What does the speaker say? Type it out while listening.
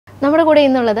നമ്മുടെ കൂടെ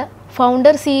ഇന്നുള്ളത്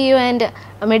founder CEO and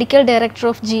medical director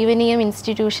of ജീവനീയം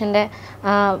ഇൻസ്റ്റിറ്റ്യൂഷൻ്റെ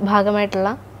ഭാഗമായിട്ടുള്ള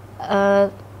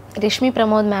രശ്മി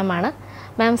പ്രമോദ് മാം ആണ്.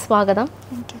 മാം സ്വാഗതം.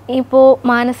 ഇപ്പോൾ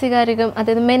മാനസികാരോഗ്യം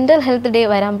അതായത് മെൻ്റൽ ഹെൽത്ത് ഡേ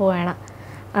വരാൻ പോവുകയാണ്.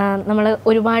 നമ്മൾ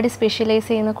ഒരുപാട് സ്പെഷ്യലൈസ്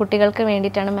ചെയ്യുന്ന കുട്ടികൾക്ക്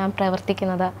വേണ്ടിയിട്ടാണ് മാം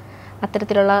പ്രവർത്തിക്കുന്നത്.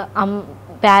 അത്തരത്തിലുള്ള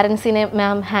പാരൻസിനെ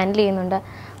മാം ഹാൻഡിൽ ചെയ്യുന്നുണ്ട്.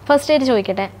 ഫസ്റ്റ് ആയിട്ട്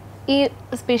ചോദിക്കട്ടെ, ഈ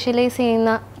സ്പെഷ്യലൈസ്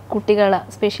ചെയ്യുന്ന കുട്ടികൾ,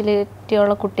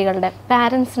 സ്പെഷ്യലിറ്റിയുള്ള കുട്ടികളുടെ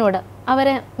പാരൻസിനോട്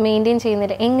അവരെ മെയിൻറ്റെയിൻ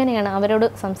ചെയ്യുന്നതിൽ എങ്ങനെയാണ് അവരോട്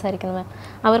സംസാരിക്കുന്നത് മാം?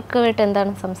 അവർക്കായിട്ട്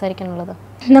എന്താണ് സംസാരിക്കാനുള്ളത്?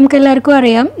 നമുക്കെല്ലാവർക്കും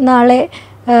അറിയാം, നാളെ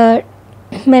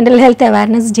മെൻ്റൽ ഹെൽത്ത്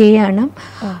അവയർനെസ് ഡേ ആണ്.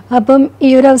 അപ്പം ഈ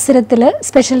ഒരു അവസരത്തിൽ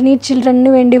സ്പെഷ്യൽ നീഡ്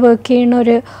ചിൽഡ്രനു വേണ്ടി വർക്ക് ചെയ്യുന്ന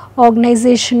ഒരു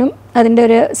ഓർഗനൈസേഷനും അതിൻ്റെ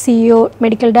ഒരു CEO,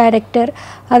 മെഡിക്കൽ ഡയറക്ടർ,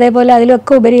 അതേപോലെ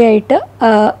അതിലൊക്കെ ഉപരിയായിട്ട്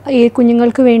ഈ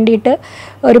കുഞ്ഞുങ്ങൾക്ക് വേണ്ടിയിട്ട്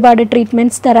ഒരുപാട്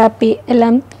ട്രീറ്റ്മെൻറ്റ്സ്, തെറാപ്പി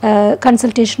എല്ലാം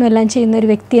കൺസൾട്ടേഷനും എല്ലാം ചെയ്യുന്ന ഒരു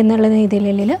വ്യക്തി എന്നുള്ള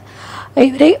രീതിയിൽ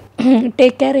ഇവരെ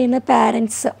ടേക്ക് കെയർ ചെയ്യുന്ന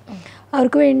പാരൻസ്,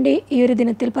 അവർക്ക് വേണ്ടി ഈ ഒരു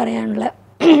ദിനത്തിൽ പറയാനുള്ള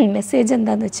മെസ്സേജ്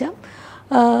എന്താണെന്ന് വെച്ചാൽ,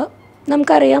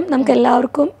 നമുക്കറിയാം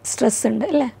നമുക്കെല്ലാവർക്കും സ്ട്രെസ് ഉണ്ട്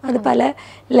അല്ലേ? അത് പല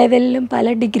ലെവലിലും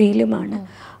പല ഡിഗ്രിയിലുമാണ്.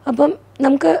 അപ്പം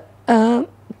നമുക്ക്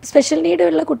സ്പെഷ്യൽ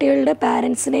നീഡുള്ള കുട്ടികളുടെ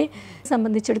പാരൻസിനെ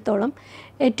സംബന്ധിച്ചിടത്തോളം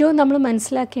ഏറ്റവും നമ്മൾ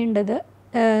മനസ്സിലാക്കേണ്ടത്,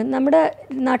 നമ്മുടെ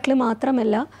നാട്ടിൽ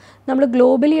മാത്രമല്ല നമ്മൾ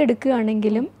ഗ്ലോബലി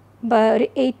എടുക്കുകയാണെങ്കിലും ഒരു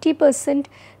 80%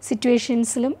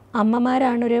 സിറ്റുവേഷൻസിലും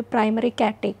അമ്മമാരാണ് ഒരു പ്രൈമറി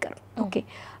കെയർ ടേക്കർ. ഓക്കെ,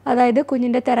 അതായത്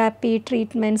കുഞ്ഞിൻ്റെ തെറാപ്പി,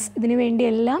 ട്രീറ്റ്മെൻറ്റ്സ്, ഇതിനു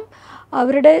വേണ്ടിയെല്ലാം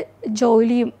അവരുടെ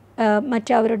ജോലിയും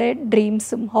മറ്റവരുടെ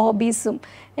ഡ്രീംസും ഹോബീസും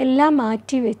എല്ലാം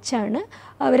മാറ്റി വെച്ചാണ്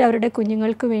അവരവരുടെ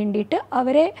കുഞ്ഞുങ്ങൾക്ക് വേണ്ടിയിട്ട്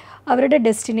അവരുടെ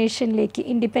ഡെസ്റ്റിനേഷനിലേക്ക്,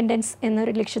 ഇൻഡിപെൻഡൻസ്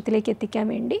എന്നൊരു ലക്ഷ്യത്തിലേക്ക് എത്തിക്കാൻ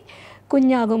വേണ്ടി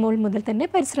കുഞ്ഞാകുമ്പോൾ മുതൽ തന്നെ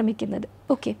പരിശ്രമിക്കുന്നത്.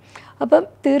 ഓക്കെ, അപ്പം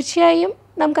തീർച്ചയായും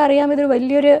നമുക്കറിയാം ഇതൊരു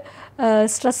വലിയൊരു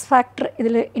സ്ട്രെസ് ഫാക്ടർ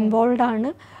ഇതിൽ ഇൻവോൾവ്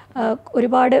ആണ്.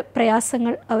 ഒരുപാട്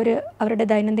പ്രയാസങ്ങൾ അവരുടെ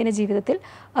ദൈനംദിന ജീവിതത്തിൽ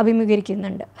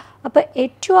അഭിമുഖീകരിക്കുന്നുണ്ട്. അപ്പോൾ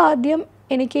ഏറ്റവും ആദ്യം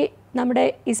എനിക്ക് നമ്മുടെ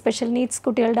ഈ സ്പെഷ്യൽ നീഡ്സ്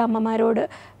കുട്ടികളുടെ അമ്മമാരോട്,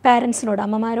 പാരൻസിനോട്,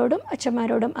 അമ്മമാരോടും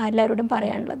അച്ഛന്മാരോടും എല്ലാവരോടും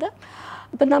പറയാനുള്ളത്,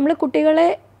 അപ്പം നമ്മൾ കുട്ടികളെ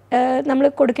നമ്മൾ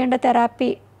കൊടുക്കേണ്ട therapy,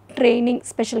 training,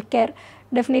 special care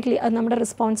definitely അത് നമ്മുടെ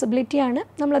റെസ്പോൺസിബിലിറ്റിയാണ്,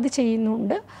 നമ്മളത്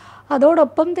ചെയ്യുന്നുണ്ട്.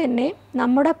 അതോടൊപ്പം തന്നെ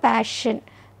നമ്മുടെ പാഷൻ,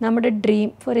 നമ്മുടെ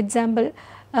ഡ്രീം, ഫോർ എക്സാമ്പിൾ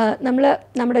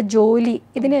നമ്മുടെ ജോലി,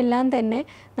 ഇതിനെല്ലാം തന്നെ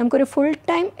നമുക്കൊരു ഫുൾ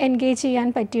ടൈം എൻഗേജ് ചെയ്യാൻ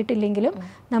പറ്റിയിട്ടില്ലെങ്കിലും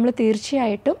നമ്മൾ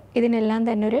തീർച്ചയായിട്ടും ഇതിനെല്ലാം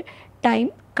തന്നെ ഒരു ടൈം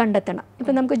കണ്ടെത്തണം.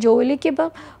 ഇപ്പം നമുക്ക് ജോലിക്ക് ഇപ്പം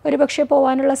ഒരു പക്ഷേ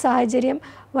പോകാനുള്ള സാഹചര്യം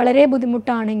വളരെ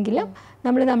ബുദ്ധിമുട്ടാണെങ്കിലും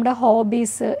നമ്മൾ നമ്മുടെ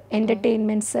ഹോബീസ്,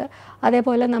 എൻ്റർടൈൻമെൻറ്റ്സ്,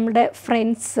 അതേപോലെ നമ്മുടെ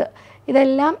ഫ്രണ്ട്സ്,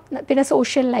 ഇതെല്ലാം, പിന്നെ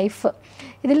സോഷ്യൽ ലൈഫ്,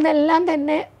 ഇതിൽ നിന്നെല്ലാം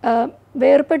തന്നെ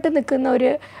വേർപെട്ട് നിൽക്കുന്ന ഒരു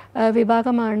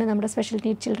വിഭാഗമാണ് നമ്മുടെ സ്പെഷ്യൽ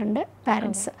നീഡ് ചിൽഡ്രൻ്റെ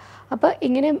പാരൻസ്. അപ്പോൾ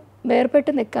ഇങ്ങനെ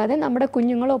വേർപെട്ട് നിൽക്കാതെ നമ്മുടെ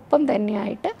കുഞ്ഞുങ്ങളൊപ്പം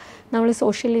തന്നെയായിട്ട് നമ്മൾ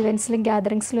സോഷ്യൽ ഇവൻറ്റ്സിലും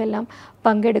ഗ്യാതറിങ്സിലും എല്ലാം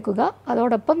പങ്കെടുക്കുക.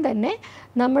 അതോടൊപ്പം തന്നെ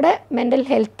നമ്മുടെ മെൻ്റൽ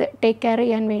ഹെൽത്ത് ടേക്ക് കെയർ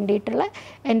ചെയ്യാൻ വേണ്ടിയിട്ടുള്ള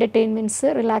എൻ്റർടൈൻമെൻറ്റ്സ്,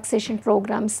 റിലാക്സേഷൻ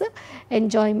പ്രോഗ്രാംസ്,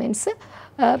 എൻജോയ്മെൻറ്റ്സ്,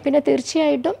 പിന്നെ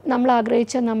തീർച്ചയായിട്ടും നമ്മൾ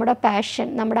ആഗ്രഹിച്ച നമ്മുടെ പാഷൻ,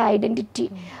 നമ്മുടെ ഐഡൻറ്റിറ്റി,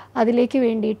 അതിലേക്ക്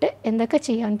വേണ്ടിയിട്ട് എന്തൊക്കെ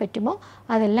ചെയ്യാൻ പറ്റുമോ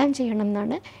അതെല്ലാം ചെയ്യണം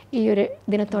എന്നാണ് ഈ ഒരു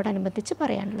ദിനത്തോടനുബന്ധിച്ച്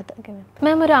പറയാനുള്ളത്.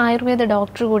 മാം ഒരു ആയുർവേദ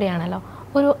ഡോക്ടർ കൂടിയാണല്ലോ.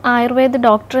 ഒരു ആയുർവേദ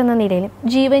ഡോക്ടർ എന്ന നിലയിലും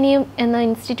ജീവനീയം എന്ന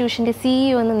ഇൻസ്റ്റിറ്റ്യൂഷൻ്റെ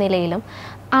CEO എന്ന നിലയിലും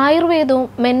ആയുർവേദവും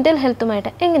മെൻ്റൽ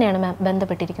ഹെൽത്തുമായിട്ട് എങ്ങനെയാണ് മാം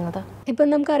ബന്ധപ്പെട്ടിരിക്കുന്നത്? ഇപ്പം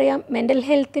നമുക്കറിയാം മെൻ്റൽ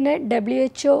ഹെൽത്തിനെ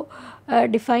WHO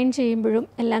ഡിഫൈൻ ചെയ്യുമ്പോഴും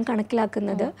എല്ലാം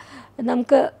കണക്കിലാക്കുന്നത്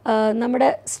നമുക്ക് നമ്മുടെ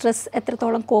സ്ട്രെസ്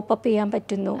എത്രത്തോളം കോപ്പപ്പ് ചെയ്യാൻ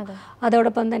പറ്റുന്നു,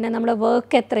 അതോടൊപ്പം തന്നെ നമ്മുടെ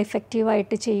വർക്ക് എത്ര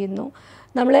എഫക്റ്റീവായിട്ട് ചെയ്യുന്നു,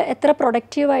 നമ്മൾ എത്ര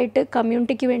പ്രൊഡക്റ്റീവായിട്ട്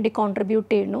കമ്മ്യൂണിറ്റിക്ക് വേണ്ടി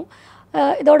കോൺട്രിബ്യൂട്ട് ചെയ്യുന്നു,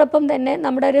 ഇതോടൊപ്പം തന്നെ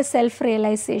നമ്മുടെ ഒരു സെൽഫ്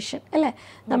റിയലൈസേഷൻ അല്ലേ,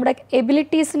 നമ്മുടെ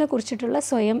എബിലിറ്റീസിനെ കുറിച്ചിട്ടുള്ള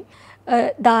സ്വയം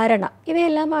ധാരണ,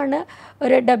 ഇവയെല്ലാമാണ്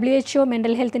ഒരു WHO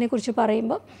മെൻ്റൽ ഹെൽത്തിനെ കുറിച്ച്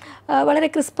പറയുമ്പോൾ വളരെ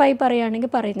ക്രിസ്പായി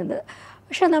പറയുകയാണെങ്കിൽ പറയുന്നത്.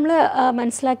 പക്ഷേ നമ്മൾ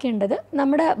മനസ്സിലാക്കേണ്ടത്,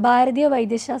 നമ്മുടെ ഭാരതീയ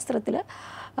വൈദ്യശാസ്ത്രത്തിൽ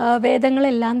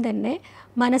വേദങ്ങളെല്ലാം തന്നെ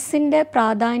മനസ്സിൻ്റെ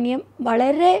പ്രാധാന്യം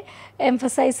വളരെ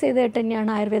എംഫസൈസ് ചെയ്തിട്ട്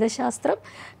തന്നെയാണ് ആയുർവേദ ശാസ്ത്രം,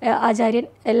 ആചാര്യൻ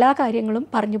എല്ലാ കാര്യങ്ങളും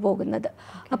പറഞ്ഞു പോകുന്നത്.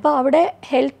 അപ്പോൾ അവിടെ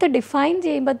ഹെൽത്ത് ഡിഫൈൻ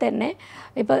ചെയ്യുമ്പോൾ തന്നെ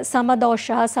ഇപ്പോൾ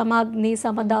സമദോഷ, സമാഗ്നി,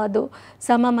 സമധാതു,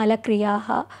 സമമലക്രിയാഹ,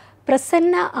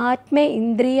 പ്രസന്ന ആത്മേ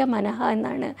ഇന്ദ്രിയ മനഃ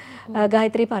എന്നാണ്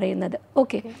ഗായത്രി പറയുന്നത്.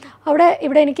 ഓക്കെ,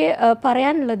 ഇവിടെ എനിക്ക്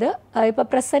പറയാനുള്ളത്, ഇപ്പോൾ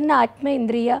പ്രസന്ന ആത്മ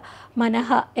ഇന്ദ്രിയ മനഃ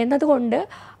എന്നതുകൊണ്ട്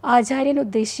ആചാര്യൻ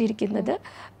ഉദ്ദേശിച്ചിരിക്കുന്നത്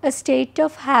state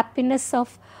of happiness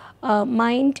of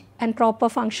mind and proper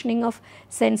functioning of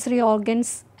sensory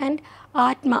organs and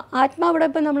ആത്മ അവിടെ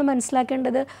ഇപ്പോൾ നമ്മൾ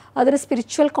മനസ്സിലാക്കേണ്ടത് അതൊരു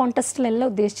സ്പിരിച്വൽ കോണ്ടെക്സ്റ്റിലല്ല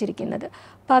ഉദ്ദേശിച്ചിരിക്കുന്നത്.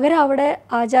 പകരം അവിടെ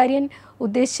ആചാര്യൻ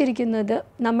ഉദ്ദേശിച്ചിരിക്കുന്നത്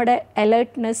നമ്മുടെ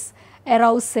അലേർട്ട്നെസ്,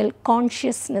 എറൗസൽ,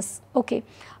 കോൺഷ്യസ്നെസ്. ഓക്കെ,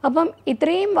 അപ്പം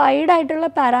ഇത്രയും വൈഡായിട്ടുള്ള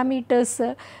parameters,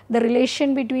 the relation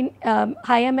between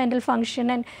higher mental function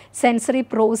and sensory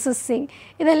processing,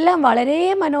 ഇതെല്ലാം വളരെ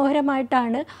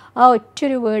മനോഹരമായിട്ടാണ് ആ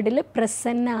ഒറ്റൊരു വേർഡിൽ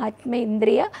പ്രസന്ന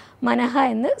ആത്മേന്ദ്രിയ മനഃ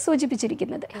എന്ന്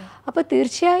സൂചിപ്പിച്ചിരിക്കുന്നത്. അപ്പോൾ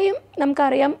തീർച്ചയായും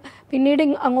നമുക്കറിയാം പിന്നീട്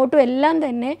അങ്ങോട്ടും എല്ലാം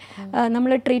തന്നെ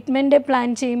നമ്മൾ ട്രീറ്റ്മെൻറ്റ് പ്ലാൻ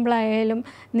ചെയ്യുമ്പോഴായാലും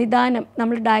നിദാനം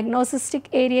നമ്മൾ ഡയഗ്നോസിസ്റ്റിക്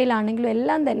ഏരിയയിലാണെങ്കിലും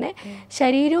എല്ലാം തന്നെ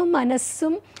ശരീരവും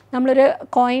മനസ്സും നമ്മളൊരു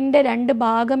കോയിൻ്റെ 2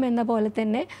 ഭാഗം എന്ന പോലെ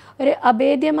തന്നെ ഒരു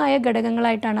അഭേദ്യമായ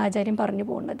ഘടകങ്ങളായിട്ടാണ് ആചാര്യം പറഞ്ഞു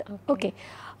പോകുന്നത്. ഓക്കെ,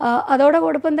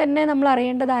 അതോടൊപ്പം തന്നെ നമ്മൾ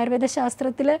അറിയേണ്ടത് ആയുർവേദ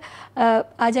ശാസ്ത്രത്തിൽ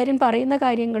ആചാര്യൻ പറയുന്ന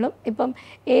കാര്യങ്ങളും ഇപ്പം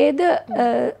ഏത്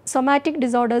സൊമാറ്റിക്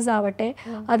ഡിസോർഡേഴ്സ് ആവട്ടെ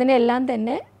അതിനെല്ലാം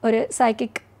തന്നെ ഒരു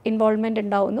സൈക്കിക് ഇൻവോൾവ്മെൻ്റ്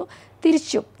ഉണ്ടാവുന്നു.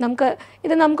 തിരിച്ചും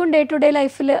നമുക്കും ഡേ ടു ഡേ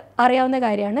ലൈഫിൽ അറിയാവുന്ന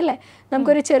കാര്യമാണ് അല്ലേ.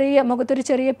 നമുക്കൊരു മുഖത്തൊരു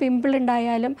ചെറിയ പിമ്പിൾ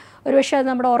ഉണ്ടായാലും ഒരു പക്ഷേ അത്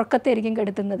നമ്മുടെ ഉറക്കത്തായിരിക്കും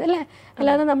കെടുത്തുന്നത് അല്ലേ.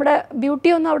 അല്ലാതെ നമ്മുടെ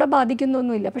ബ്യൂട്ടിയൊന്നും അവിടെ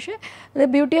ബാധിക്കുന്നൊന്നുമില്ല. പക്ഷേ അത്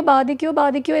ബ്യൂട്ടിയെ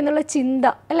ബാധിക്കുമോ എന്നുള്ള ചിന്ത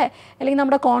അല്ലേ, അല്ലെങ്കിൽ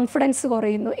നമ്മുടെ കോൺഫിഡൻസ്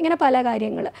കുറയുന്നു, ഇങ്ങനെ പല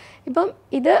കാര്യങ്ങൾ. ഇപ്പം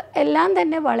ഇത് എല്ലാം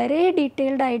തന്നെ വളരെ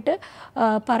ഡീറ്റെയിൽഡായിട്ട്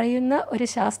പറയുന്ന ഒരു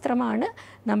ശാസ്ത്രമാണ്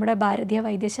നമ്മുടെ ഭാരതീയ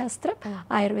വൈദ്യശാസ്ത്രം,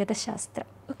 ആയുർവേദ ശാസ്ത്രം.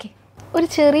 ഓക്കെ, ഒരു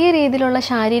ചെറിയ രീതിയിലുള്ള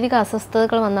ശാരീരിക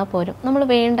അസ്വസ്ഥതകൾ വന്നാൽ പോലും നമ്മൾ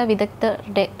വേണ്ട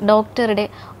ഡോക്ടറുടെ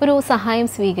ഒരു സഹായം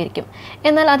സ്വീകരിക്കും.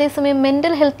 എന്നാൽ അതേസമയം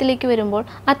മെൻ്റൽ ഹെൽത്തിലേക്ക് വരുമ്പോൾ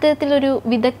അത്തരത്തിലൊരു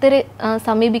വിദഗ്ധരെ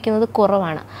സമീപിക്കുന്നത്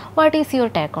കുറവാണ്. What is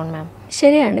your take on മാം?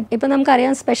 ശരിയാണ്. ഇപ്പം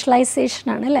നമുക്കറിയാം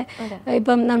സ്പെഷ്യലൈസേഷനാണ് അല്ലേ.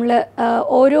 ഇപ്പം നമ്മൾ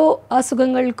ഓരോ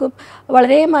അസുഖങ്ങൾക്കും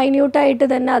വളരെ മൈന്യൂട്ടായിട്ട്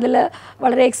തന്നെ അതിൽ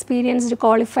വളരെ എക്സ്പീരിയൻസ്ഡ്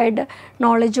ക്വാളിഫൈഡ്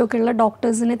നോളജൊക്കെ ഉള്ള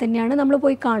ഡോക്ടേഴ്സിനെ തന്നെയാണ് നമ്മൾ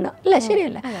പോയി കാണുക അല്ലേ.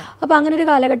 ശരിയല്ലേ. അപ്പോൾ അങ്ങനെ ഒരു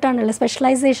കാലഘട്ടമാണുള്ളത്.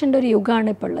 സ്പെഷ്യലൈസേഷൻ്റെ ഒരു യുഗമാണ്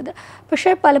ഇപ്പോൾ ഉള്ളത്.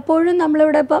 പക്ഷേ പലപ്പോഴും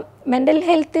നമ്മളിവിടെ ഇപ്പം മെൻ്റൽ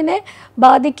ഹെൽത്തിനെ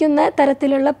ബാധിക്കുന്ന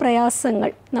തരത്തിലുള്ള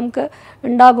പ്രയാസങ്ങൾ നമുക്ക്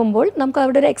ഉണ്ടാകുമ്പോൾ നമുക്ക്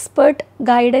അവിടെ ഒരു എക്സ്പേർട്ട്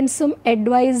ഗൈഡൻസും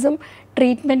അഡ്വൈസും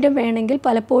ട്രീറ്റ്മെൻറ്റും വേണമെങ്കിൽ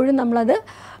പലപ്പോഴും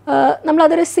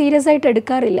നമ്മളതൊരു സീരിയസ് ആയിട്ട്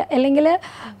എടുക്കാറില്ല. അല്ലെങ്കിൽ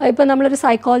ഇപ്പോൾ നമ്മളൊരു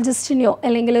സൈക്കോളജിസ്റ്റിനെയോ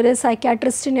അല്ലെങ്കിൽ ഒരു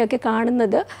സൈക്യാട്രിസ്റ്റിനെയോ ഒക്കെ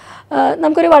കാണുന്നത്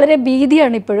നമുക്കൊരു വളരെ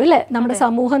ഭീതിയാണ് ഇപ്പോഴും അല്ലേ. നമ്മുടെ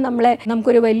സമൂഹം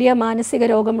നമുക്കൊരു വലിയ മാനസിക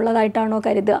രോഗമുള്ളതായിട്ടാണോ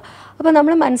കരുതുക. അപ്പോൾ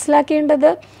നമ്മൾ മനസ്സിലാക്കേണ്ടത്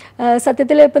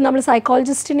സത്യത്തിൽ ഇപ്പം നമ്മൾ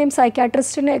സൈക്കോളജിസ്റ്റിനെയും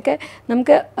സൈക്യാട്രിസ്റ്റിനെയും ഒക്കെ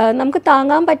നമുക്ക്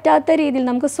താങ്ങാൻ പറ്റാത്ത രീതിയിൽ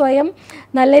നമുക്ക് സ്വയം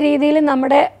നല്ല രീതിയിൽ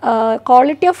നമ്മുടെ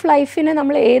ക്വാളിറ്റി ഓഫ് ലൈഫിനെ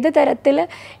നമ്മൾ ഏത് തരത്തിൽ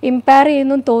ഇമ്പയർ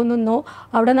ചെയ്യുന്നു തോന്നുന്നോ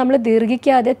അവിടെ നമ്മൾ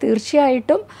ദീർഘിക്കാതെ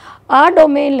തീർച്ചയായിട്ടും ആ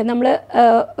ഡൊമെയിനിൽ നമ്മൾ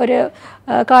ഒരു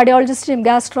കാർഡിയോളജിസ്റ്റിനെയും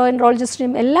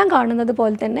ഗാസ്ട്രോഎൻട്രോളജിസ്റ്റിനെയും എല്ലാം കാണുന്നത്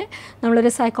പോലെ തന്നെ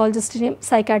നമ്മളൊരു സൈക്കോളജിസ്റ്റിനെയും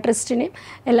സൈക്കാട്രിസ്റ്റിനെയും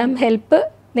എല്ലാം ഹെൽപ്പ്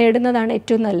നേടുന്നതാണ്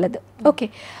ഏറ്റവും നല്ലത്. ഓക്കെ,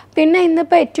 പിന്നെ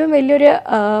ഇന്നിപ്പോൾ ഏറ്റവും വലിയൊരു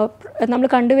നമ്മൾ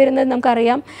കണ്ടുവരുന്നത്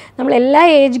നമുക്കറിയാം, നമ്മൾ എല്ലാ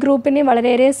ഏജ് ഗ്രൂപ്പിനെയും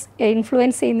വളരെയേറെ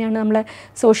ഇൻഫ്ലുവൻസ് ചെയ്യുന്നതാണ് നമ്മൾ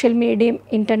സോഷ്യൽ മീഡിയയും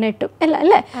ഇൻ്റർനെറ്റും എല്ലാം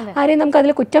അല്ലേ. ആരെയും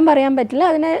നമുക്കതിൽ കുറ്റം പറയാൻ പറ്റില്ല,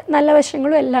 അതിന് നല്ല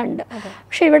വശങ്ങളും എല്ലാം ഉണ്ട്.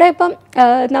 പക്ഷേ ഇവിടെ ഇപ്പം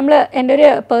എൻ്റെ ഒരു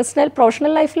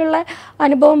പ്രൊഫഷണൽ ലൈഫിലുള്ള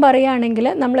അനുഭവം പറയുകയാണെങ്കിൽ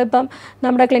നമ്മളിപ്പം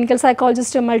നമ്മുടെ ക്ലിനിക്കൽ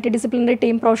സൈക്കോളജിസ്റ്റും മൾട്ടി ഡിസിപ്ലിനറി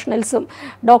ടീം പ്രൊഫഷണൽസും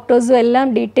ഡോക്ടേഴ്സും എല്ലാം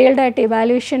ഡീറ്റെയിൽഡായിട്ട്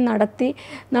ഇവാലുവേഷൻ നടത്തി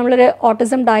നമ്മളൊരു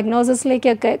ഓട്ടിസം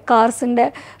ഡയഗ്നോസിസിലേക്കൊക്കെ കാർസിൻ്റെ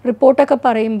റിപ്പോർട്ടൊക്കെ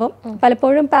പറയുമ്പം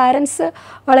പലപ്പോഴും പാരൻസ്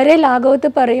വളരെ ലാഘവത്ത്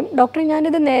പറയും, ഡോക്ടർ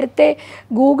ഞാനിത് നേരത്തെ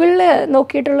ഗൂഗിളിൽ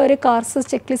നോക്കിയിട്ടുള്ള ഒരു കാർസ്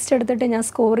ചെക്ക് ലിസ്റ്റ് എടുത്തിട്ട് ഞാൻ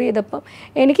സ്കോർ ചെയ്തപ്പം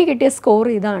എനിക്ക് കിട്ടിയ സ്കോർ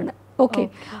ഇതാണ്. ഓക്കെ,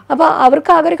 അപ്പോൾ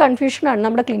അവർക്ക് ആകെ ഒരു കൺഫ്യൂഷനാണ്,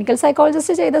 നമ്മുടെ ക്ലിനിക്കൽ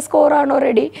സൈക്കോളജിസ്റ്റ് ചെയ്ത സ്കോറാണോ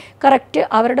റെഡി കറക്റ്റ്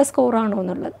അവരുടെ സ്കോറാണോ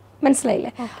എന്നുള്ളത്.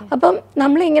 മനസ്സിലായില്ലേ. അപ്പം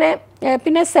നമ്മളിങ്ങനെ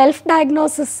പിന്നെ സെൽഫ്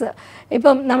ഡയഗ്നോസിസ്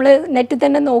ഇപ്പം നമ്മൾ നെറ്റിൽ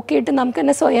തന്നെ നോക്കിയിട്ട് നമുക്ക്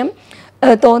തന്നെ സ്വയം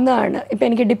തോന്നുകയാണ് ഇപ്പം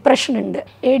എനിക്ക് ഡിപ്രഷൻ ഉണ്ട്,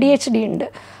 ADHD ഉണ്ട്.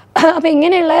 അപ്പോൾ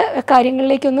ഇങ്ങനെയുള്ള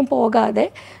കാര്യങ്ങളിലേക്കൊന്നും പോകാതെ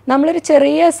നമ്മളൊരു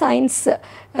ചെറിയ സയൻസ്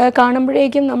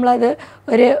കാണുമ്പോഴേക്കും നമ്മളത്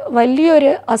ഒരു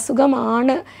വലിയൊരു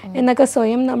അസുഖമാണ് എന്നൊക്കെ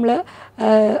സ്വയം നമ്മൾ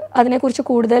അതിനെക്കുറിച്ച്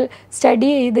കൂടുതൽ സ്റ്റഡി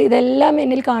ചെയ്ത് ഇതെല്ലാം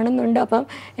എന്നിൽ കാണുന്നുണ്ട്, അപ്പം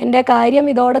എൻ്റെ കാര്യം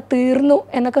ഇതോടെ തീർന്നു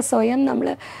എന്നൊക്കെ സ്വയം നമ്മൾ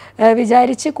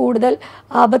വിചാരിച്ച് കൂടുതൽ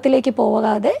ആപത്തിലേക്ക്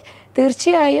പോകാതെ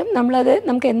തീർച്ചയായും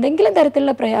നമുക്ക് എന്തെങ്കിലും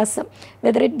തരത്തിലുള്ള പ്രയാസം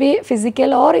whether it be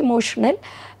physical or emotional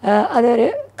അതൊരു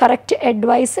കറക്റ്റ്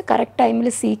അഡ്വൈസ് കറക്റ്റ് ടൈമിൽ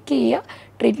സീക്ക് ചെയ്യുക,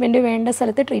 ട്രീറ്റ്മെൻറ്റ് വേണ്ട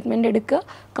സ്ഥലത്ത് ട്രീറ്റ്മെൻറ്റ് എടുക്കുക,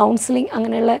 കൗൺസിലിംഗ്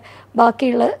അങ്ങനെയുള്ള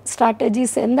ബാക്കിയുള്ള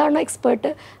സ്ട്രാറ്റജീസ് എന്താണോ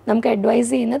എക്സ്പേർട്ട് നമുക്ക്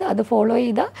അഡ്വൈസ് ചെയ്യുന്നത് അത് ഫോളോ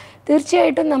ചെയ്താൽ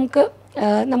തീർച്ചയായിട്ടും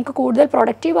നമുക്ക് കൂടുതൽ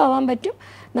പ്രൊഡക്റ്റീവ് ആവാൻ പറ്റും,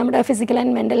 നമ്മുടെ ഫിസിക്കൽ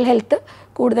ആൻഡ് മെൻ്റൽ ഹെൽത്ത്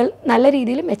കൂടുതൽ നല്ല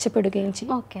രീതിയിൽ മെച്ചപ്പെടുകയും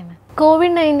ചെയ്യും. ഓക്കെ മാം,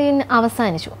 COVID-19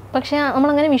 അവസാനിച്ചു, പക്ഷേ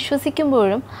നമ്മളങ്ങനെ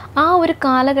വിശ്വസിക്കുമ്പോഴും ആ ഒരു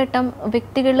കാലഘട്ടം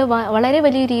വ്യക്തികളിൽ വളരെ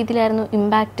വലിയ രീതിയിലായിരുന്നു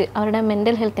ഇമ്പാക്റ്റ് അവരുടെ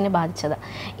മെൻ്റൽ ഹെൽത്തിനെ ബാധിച്ചത്.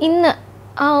 ഇന്ന്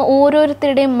ആ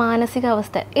ഓരോരുത്തരുടെയും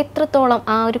മാനസികാവസ്ഥ എത്രത്തോളം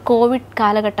ആ ഒരു കോവിഡ്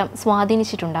കാലഘട്ടം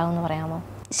സ്വാധീനിച്ചിട്ടുണ്ടാകും എന്ന് പറയാമോ?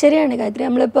 ശരിയാണ് ഗായത്രി,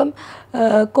 നമ്മളിപ്പം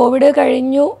കോവിഡ്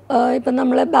കഴിഞ്ഞു, ഇപ്പം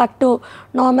നമ്മൾ ബാക്ക് ടു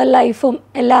നോർമൽ ലൈഫും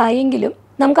എല്ലാം ആയെങ്കിലും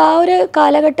നമുക്ക് ആ ഒരു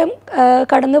കാലഘട്ടം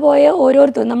കടന്നുപോയ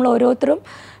നമ്മൾ ഓരോരുത്തരും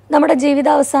നമ്മുടെ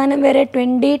ജീവിതാവസാനം വരെ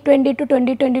 2020 to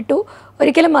 2022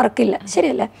 ഒരിക്കലും മറക്കില്ല.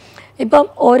 ശരിയല്ലേ. ഇപ്പം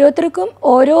ഓരോരുത്തർക്കും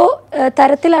ഓരോ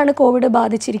തരത്തിലാണ് കോവിഡ്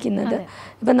ബാധിച്ചിരിക്കുന്നത്.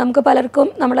 ഇപ്പം നമുക്ക് പലർക്കും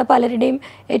നമ്മളെ പലരുടെയും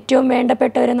ഏറ്റവും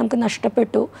വേണ്ടപ്പെട്ടവരെ നമുക്ക്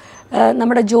നഷ്ടപ്പെട്ടു,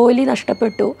 നമ്മുടെ ജോലി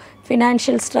നഷ്ടപ്പെട്ടു,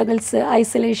 ഫിനാൻഷ്യൽ സ്ട്രഗിൾസ്,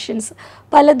 ഐസൊലേഷൻസ്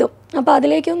പലതും. അപ്പോൾ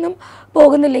അതിലേക്കൊന്നും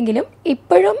പോകുന്നില്ലെങ്കിലും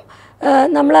ഇപ്പോഴും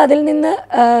നമ്മൾ അതിൽ നിന്ന്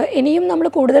ഇനിയും നമ്മൾ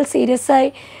കൂടുതൽ സീരിയസ് ആയി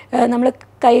നമ്മൾ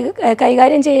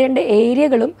കൈകാര്യം ചെയ്യേണ്ട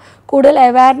ഏരിയകളും കൂടുതൽ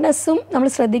അവയർനെസ്സും നമ്മൾ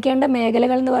ശ്രദ്ധിക്കേണ്ട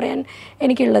മേഖലകൾ എന്ന് പറയാൻ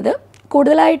എനിക്കുള്ളത്,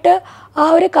 കൂടുതലായിട്ട് ആ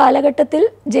ഒരു കാലഘട്ടത്തിൽ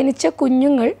ജനിച്ച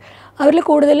കുഞ്ഞുങ്ങൾ അവരിൽ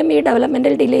കൂടുതലും ഈ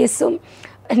ഡെവലപ്മെൻറ്റൽ ഡിലേസും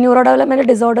ന്യൂറോ ഡെവലപ്മെൻറ്റൽ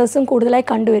ഡിസോർഡേഴ്സും കൂടുതലായി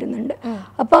കണ്ടുവരുന്നുണ്ട്.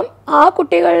 അപ്പം ആ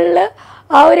കുട്ടികളിൽ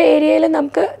ആ ഒരു ഏരിയയിൽ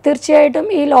നമുക്ക് തീർച്ചയായിട്ടും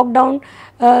ഈ ലോക്ക്ഡൗൺ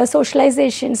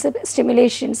സോഷ്യലൈസേഷൻസ്,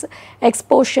 സ്റ്റിമുലേഷൻസ്,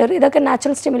 എക്സ്പോഷർ, ഇതൊക്കെ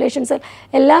നാച്ചുറൽ സ്റ്റിമുലേഷൻസ്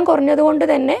എല്ലാം കുറഞ്ഞതുകൊണ്ട്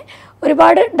തന്നെ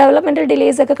ഒരുപാട് ഡെവലപ്മെൻറ്റൽ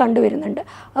ഡിലേസ് ഒക്കെ കണ്ടുവരുന്നുണ്ട്.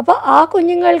 അപ്പോൾ ആ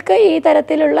കുഞ്ഞുങ്ങൾക്ക് ഈ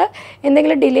തരത്തിലുള്ള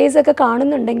എന്തെങ്കിലും ഡിലേസ് ഒക്കെ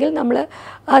കാണുന്നുണ്ടെങ്കിൽ നമ്മൾ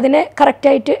അതിനെ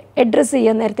കറക്റ്റായിട്ട് അഡ്രസ്സ്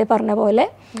ചെയ്യുക, നേരത്തെ പറഞ്ഞ പോലെ.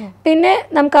 പിന്നെ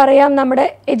നമുക്കറിയാം നമ്മുടെ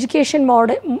എഡ്യൂക്കേഷൻ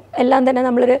മോഡ് എല്ലാം തന്നെ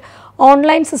നമ്മളൊരു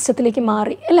ഓൺലൈൻ സിസ്റ്റത്തിലേക്ക്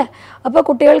മാറി അല്ലേ. അപ്പോൾ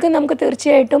കുട്ടികൾക്ക് നമുക്ക്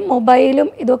തീർച്ചയായിട്ടും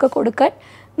മൊബൈലും ഇതൊക്കെ കൊടുക്കാൻ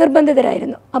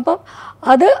നിർബന്ധിതരായിരുന്നു. അപ്പം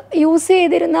അത് യൂസ്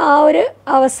ചെയ്തിരുന്ന ആ ഒരു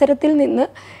അവസരത്തിൽ നിന്ന്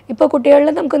ഇപ്പോൾ കുട്ടികളിൽ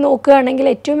നമുക്ക് നോക്കുകയാണെങ്കിൽ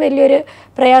ഏറ്റവും വലിയൊരു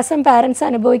പ്രയാസം പാരൻസ്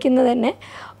അനുഭവിക്കുന്നത് തന്നെ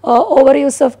ഓവർ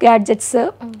യൂസ് ഓഫ് ഗാഡ്ജറ്റ്സ്,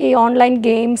 ഈ ഓൺലൈൻ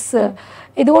ഗെയിംസ്,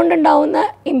 ഇതുകൊണ്ടുണ്ടാവുന്ന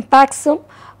ഇമ്പാക്ട്സും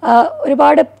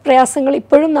ഒരുപാട് പ്രയാസങ്ങൾ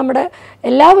ഇപ്പോഴും നമ്മുടെ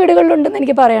എല്ലാ വീടുകളിലും ഉണ്ടെന്ന്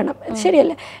എനിക്ക് പറയണം.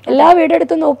 ശരിയല്ലേ? എല്ലാ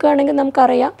വീടെടുത്ത് നോക്കുകയാണെങ്കിൽ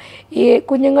നമുക്കറിയാം ഈ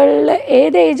കുഞ്ഞുങ്ങളിൽ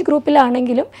ഏത് ഏജ്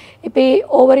ഗ്രൂപ്പിലാണെങ്കിലും ഇപ്പോൾ ഈ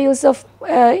ഓവർ യൂസ് ഓഫ്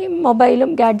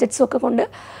മൊബൈലും ഗാഡ്ജറ്റ്സും ഒക്കെ കൊണ്ട്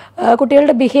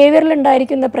കുട്ടികളുടെ ബിഹേവിയറിൽ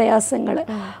ഉണ്ടായിരിക്കുന്ന പ്രയാസങ്ങൾ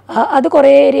അത്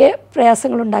കുറേയേറെ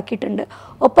പ്രയാസങ്ങൾ ഉണ്ടാക്കിയിട്ടുണ്ട്.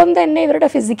 ഒപ്പം തന്നെ ഇവരുടെ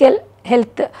ഫിസിക്കൽ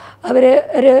ഹെൽത്ത്, അവർ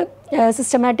ഒരു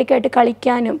സിസ്റ്റമാറ്റിക്കായിട്ട്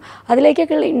കളിക്കാനും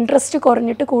അതിലേക്കൊക്കെയുള്ള ഇൻട്രസ്റ്റ്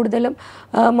കുറഞ്ഞിട്ട് കൂടുതലും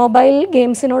മൊബൈൽ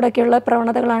ഗെയിംസിനോടൊക്കെയുള്ള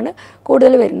പ്രവണതകളാണ്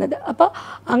കൂടുതൽ വരുന്നത്. അപ്പോൾ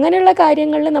അങ്ങനെയുള്ള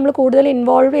കാര്യങ്ങളിൽ നമ്മൾ കൂടുതൽ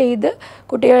ഇൻവോൾവ് ചെയ്ത്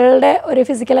കുട്ടികളുടെ ഒരു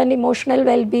ഫിസിക്കൽ ആൻഡ് ഇമോഷണൽ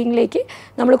വെൽബീയിങ്ങിലേക്ക്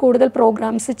നമ്മൾ കൂടുതൽ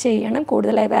പ്രോഗ്രാംസ് ചെയ്യണം,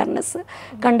 കൂടുതൽ അവയർനെസ്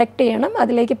കണ്ടക്ട് ചെയ്യണം.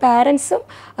 അതിലേക്ക് പാരൻസും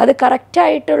അത്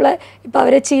കറക്റ്റായിട്ടുള്ള, ഇപ്പോൾ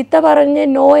അവരെ ചീത്ത പറഞ്ഞ്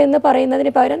നോ എന്ന്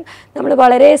പറയുന്നതിന് പകരം നമ്മൾ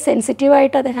വളരെ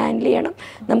സെൻസിറ്റീവായിട്ട് അത് ഹാൻഡിൽ ചെയ്യണം.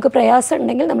 നമുക്ക് പ്രയാസം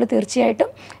ഉണ്ടെങ്കിൽ നമ്മൾ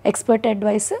തീർച്ചയായിട്ടും എക്സ്പേർട്ട്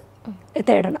അഡ്വൈസ്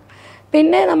തേടണം.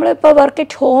 പിന്നെ നമ്മളിപ്പോൾ വർക്ക്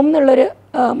അറ്റ് ഹോം എന്നുള്ളൊരു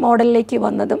മോഡലിലേക്ക്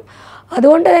വന്നതും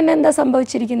അതുകൊണ്ട് തന്നെ എന്താ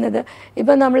സംഭവിച്ചിരിക്കുന്നത്,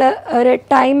 ഇപ്പം നമ്മൾ ഒരു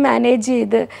ടൈം മാനേജ്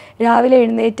ചെയ്ത് രാവിലെ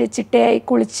എഴുന്നേറ്റ് ചിട്ടയായി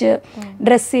കുളിച്ച്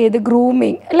ഡ്രസ്സ് ചെയ്ത്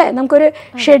ഗ്രൂമിങ് അല്ലേ, നമുക്കൊരു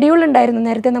ഷെഡ്യൂൾ ഉണ്ടായിരുന്നു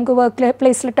നേരത്തെ, നമുക്ക് വർക്ക്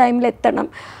പ്ലേസിൽ ടൈമിൽ എത്തണം.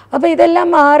 അപ്പോൾ ഇതെല്ലാം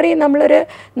മാറി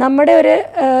നമ്മുടെ ഒരു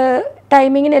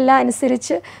ടൈമിങ്ങിനെല്ലാം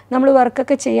അനുസരിച്ച് നമ്മൾ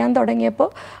വർക്കൊക്കെ ചെയ്യാൻ തുടങ്ങിയപ്പോൾ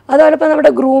അതുപോലെ ഇപ്പോൾ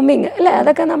നമ്മുടെ ഗ്രൂമിങ് അല്ലേ,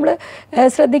 അതൊക്കെ നമ്മൾ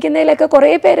ശ്രദ്ധിക്കുന്നതിലൊക്കെ കുറേ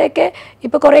പേരൊക്കെ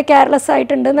ഇപ്പോൾ കുറേ കെയർലെസ്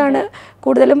ആയിട്ടുണ്ടെന്നാണ്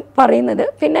കൂടുതലും പറയുന്നത്.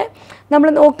 പിന്നെ നമ്മൾ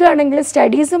നോക്കുകയാണെങ്കിൽ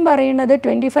സ്റ്റഡീസും പറയുന്നത്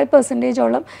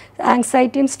 25%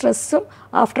 ആങ്സൈറ്റിയും സ്ട്രെസ്സും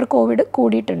ആഫ്റ്റർ കോവിഡ്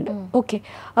കൂടിയിട്ടുണ്ട്. ഓക്കെ,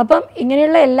 അപ്പം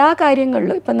ഇങ്ങനെയുള്ള എല്ലാ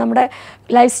കാര്യങ്ങളിലും ഇപ്പം നമ്മുടെ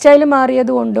ലൈഫ് സ്റ്റൈൽ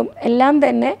മാറിയതുകൊണ്ടും എല്ലാം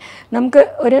തന്നെ നമുക്ക്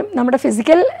നമ്മുടെ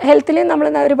ഫിസിക്കൽ ഹെൽത്തിലെയും നമ്മൾ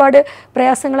ഒരുപാട്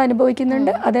പ്രയാസങ്ങൾ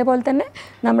അനുഭവിക്കുന്നുണ്ട്, അതേപോലെ തന്നെ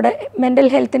നമ്മുടെ മെൻ്റൽ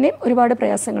ഹെൽത്തിനെയും ഒരുപാട്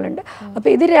പ്രയാസങ്ങളുണ്ട്. അപ്പോൾ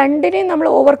ഇത് രണ്ടിനെയും നമ്മൾ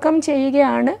ഓവർകം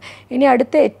ചെയ്യുകയാണ് ഇനി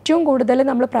അടുത്ത ഏറ്റവും കൂടുതൽ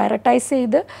നമ്മൾ പ്രയോറിറ്റൈസ്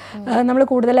ചെയ്ത് നമ്മൾ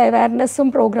കൂടുതൽ അവയർനെസ്സും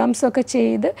പ്രോഗ്രാംസും ഒക്കെ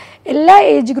ചെയ്ത് എല്ലാ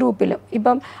ഏജ് ഗ്രൂപ്പിലും,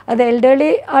 ഇപ്പം അത്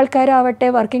എൽഡർലി ആൾക്കാരാവട്ടെ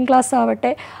വർക്കിംഗ് ക്ലാസ്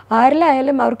ആവട്ടെ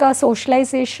ആരിലായാലും അവർക്ക് ആ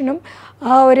സോഷ്യലൈസേഷനും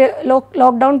ആ ഒരു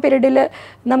ലോക്ക്ഡൗൺ പീരീഡിൽ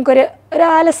നമുക്കൊരു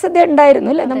ആലസ്യത ഉണ്ടായിരുന്നു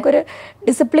അല്ലേ, നമുക്കൊരു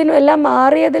ഡിസിപ്ലിനും എല്ലാം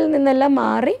മാറിയതിൽ നിന്നെല്ലാം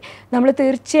മാറി നമ്മൾ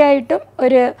തീർച്ചയായിട്ടും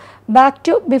ഒരു ബാക്ക്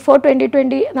ടു ബിഫോർ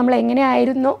 2020 നമ്മൾ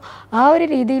എങ്ങനെയായിരുന്നോ ആ ഒരു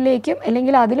രീതിയിലേക്കും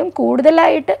അല്ലെങ്കിൽ അതിലും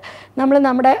കൂടുതലായിട്ട് നമ്മൾ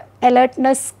നമ്മുടെ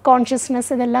അലേർട്ട്നെസ്,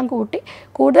 കോൺഷ്യസ്നെസ് ഇതെല്ലാം കൂട്ടി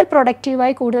കൂടുതൽ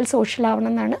പ്രൊഡക്റ്റീവായി കൂടുതൽ സോഷ്യൽ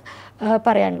ആവണം എന്നാണ്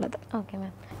പറയാനുള്ളത്. ഓക്കെ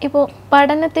മാം, ഇപ്പോൾ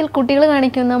പഠനത്തിൽ കുട്ടികൾ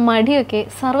കാണിക്കുന്ന മടിയൊക്കെ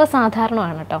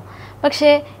സർവ്വസാധാരണമാണ് കേട്ടോ. പക്ഷേ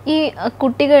ഈ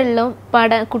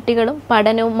കുട്ടികളും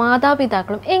പഠനവും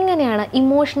മാതാപിതാക്കളും എങ്ങനെയാണ്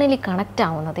ഇമോഷണലി കണക്റ്റ്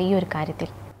ആവുന്നത് ഈ ഒരു കാര്യത്തിൽ?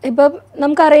 ഇപ്പം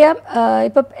നമുക്കറിയാം,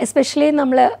 ഇപ്പം എസ്പെഷ്യലി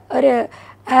നമ്മൾ ഒരു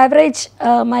ആവറേജ്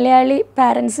മലയാളി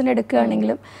പാരൻസിന്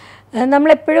എടുക്കുകയാണെങ്കിലും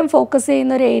നമ്മളെപ്പോഴും ഫോക്കസ്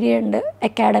ചെയ്യുന്ന ഒരു ഏരിയ ഉണ്ട്,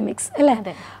 അക്കാഡമിക്സ് അല്ലേ.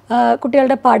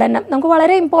 കുട്ടികളുടെ പഠനം നമുക്ക്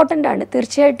വളരെ ഇമ്പോർട്ടൻ്റ് ആണ്.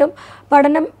 തീർച്ചയായിട്ടും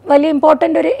പഠനം വലിയ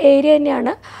ഇമ്പോർട്ടൻ്റ് ഒരു ഏരിയ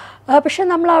തന്നെയാണ്. പക്ഷെ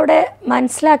നമ്മളവിടെ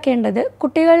മനസ്സിലാക്കേണ്ടത്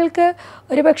കുട്ടികൾക്ക്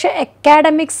ഒരുപക്ഷെ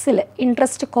അക്കാഡമിക്സിൽ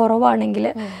ഇൻട്രസ്റ്റ് കുറവാണെങ്കിൽ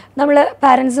നമ്മൾ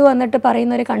പാരൻസ് വന്നിട്ട്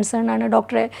പറയുന്ന ഒരു കൺസേൺ ആണ്,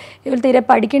 ഡോക്ടറെ ഇവർ തീരെ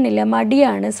പഠിക്കണില്ല,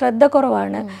 മടിയാണ്, ശ്രദ്ധ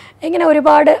കുറവാണ്, ഇങ്ങനെ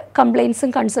ഒരുപാട്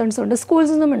കംപ്ലയിൻസും കൺസേൺസും ഉണ്ട്.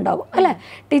 സ്കൂൾസിൽ നിന്നും ഉണ്ടാവും അല്ലേ.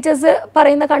 ടീച്ചേഴ്സ്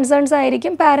പറയുന്ന കൺസേൺസ്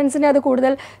ആയിരിക്കും പാരൻസിനെ അത്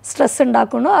കൂടുതൽ സ്ട്രെസ്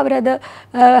ഉണ്ടാക്കുന്നു, അവരത്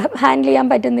ഹാൻഡിൽ ചെയ്യാൻ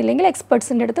പറ്റുന്നില്ലെങ്കിൽ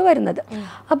എക്സ്പെർട്സിൻ്റെ അടുത്ത് വരുന്നത്.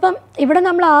 അപ്പം ഇവിടെ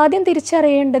നമ്മൾ ആദ്യം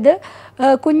തിരിച്ചറിയേണ്ടത്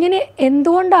കുഞ്ഞിന്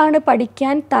എന്തുകൊണ്ടാണ്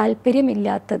പഠിക്കാൻ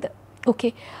താല്പര്യമില്ലാത്തത്. ഓക്കെ,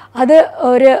 അത്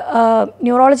ഒരു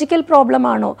ന്യൂറോളജിക്കൽ പ്രോബ്ലം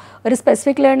ആണോ, ഒരു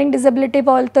സ്പെസിഫിക് ലേണിംഗ് ഡിസബിലിറ്റി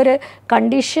പോലത്തെ ഒരു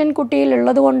കണ്ടീഷൻ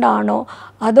കുട്ടിയിലുള്ളത് കൊണ്ടാണോ,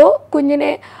 അതോ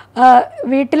കുഞ്ഞിനെ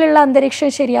വീട്ടിലുള്ള അന്തരീക്ഷം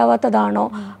ശരിയാവാത്തതാണോ,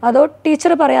 അതോ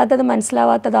ടീച്ചർ പറയാത്തത്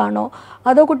മനസ്സിലാവാത്തതാണോ,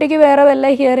 അതോ കുട്ടിക്ക് വേറെ വല്ല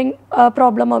ഹിയറിംഗ്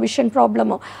പ്രോബ്ലമോ വിഷൻ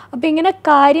പ്രോബ്ലമോ. അപ്പോൾ ഇങ്ങനെ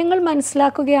കാര്യങ്ങൾ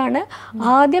മനസ്സിലാക്കുകയാണ്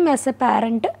ആദ്യം ആസ് എ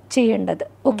പാരൻറ്റ് ചെയ്യേണ്ടത്.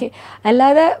 ഓക്കെ,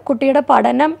 അല്ലാതെ കുട്ടിയുടെ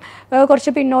പഠനം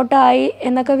കുറച്ച് പിന്നോട്ടായി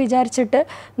എന്നൊക്കെ വിചാരിച്ചിട്ട്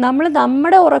നമ്മൾ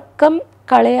നമ്മുടെ ഉറക്കം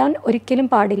കളയാൻ ഒരിക്കലും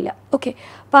പാടില്ല. ഓക്കെ,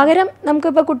 പകരം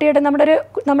നമുക്കിപ്പോൾ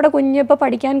നമ്മുടെ കുഞ്ഞ് ഇപ്പോൾ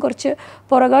പഠിക്കാൻ കുറച്ച്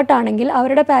പുറകോട്ടാണെങ്കിൽ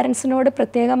അവരുടെ പാരൻസിനോട്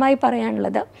പ്രത്യേകമായി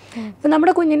പറയാനുള്ളത്, ഇപ്പം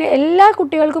നമ്മുടെ കുഞ്ഞിന് എല്ലാ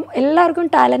കുട്ടികൾക്കും എല്ലാവർക്കും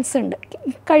ടാലൻസ് ഉണ്ട്,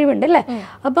 കഴിവുണ്ട് അല്ലേ.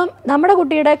 അപ്പം നമ്മുടെ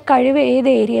കുട്ടിയുടെ കഴിവ്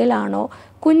ഏത് ഏരിയയിലാണോ,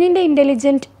 കുഞ്ഞിൻ്റെ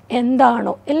ഇൻ്റലിജൻറ്റ്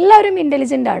എന്താണോ, എല്ലാവരും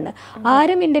ഇൻ്റലിജൻ്റ് ആണ്,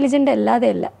 ആരും ഇൻ്റലിജൻ്റ്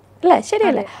അല്ലാതെ അല്ല അല്ലേ,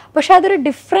 ശരിയല്ലേ. പക്ഷെ അതൊരു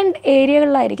ഡിഫറെൻറ്റ്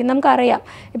ഏരിയകളിലായിരിക്കും, നമുക്കറിയാം.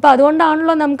 ഇപ്പം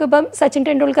അതുകൊണ്ടാണല്ലോ നമുക്കിപ്പം സച്ചിൻ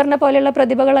ടെണ്ടുൽക്കറിനെ പോലെയുള്ള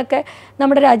പ്രതിഭകളൊക്കെ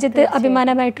നമ്മുടെ രാജ്യത്ത്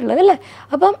അഭിമാനമായിട്ടുള്ളത് അല്ലേ.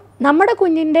 അപ്പം നമ്മുടെ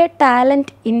കുഞ്ഞിൻ്റെ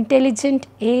ടാലൻറ്റ് ഇൻ്റലിജൻറ്റ്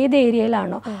ഏത്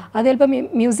ഏരിയയിലാണോ, അത് ചിലപ്പം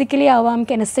മ്യൂസിക്കലി ആവാം,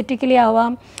 കെനസ്തെറ്റിക്കലി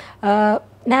ആവാം,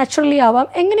 നാച്ചുറലി ആവാം,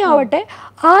 എങ്ങനെ ആവട്ടെ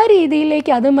ആ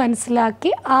രീതിയിലേക്ക് അത്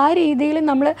മനസ്സിലാക്കി ആ രീതിയിൽ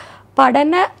നമ്മൾ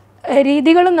പഠന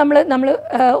രീതികളും നമ്മൾ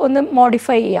ഒന്ന്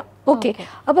മോഡിഫൈ ചെയ്യാം. ഓക്കെ,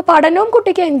 അപ്പോൾ പഠനവും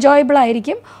കുട്ടിക്ക് എൻജോയബിൾ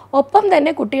ആയിരിക്കും. ഒപ്പം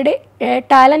തന്നെ കുട്ടിയുടെ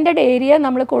ടാലൻറ്റഡ് ഏരിയ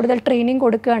നമ്മൾ കൂടുതൽ ട്രെയിനിങ്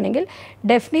കൊടുക്കുകയാണെങ്കിൽ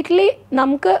ഡെഫിനറ്റ്ലി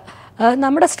നമുക്ക്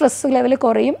നമ്മുടെ സ്ട്രെസ് ലെവൽ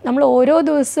കുറയും. നമ്മൾ ഓരോ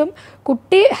ദിവസവും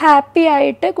കുട്ടി ഹാപ്പി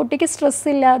ആയിട്ട് കുട്ടിക്ക് സ്ട്രെസ്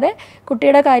ഇല്ലാതെ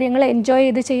കുട്ടിയുടെ കാര്യങ്ങൾ എൻജോയ്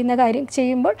ചെയ്ത്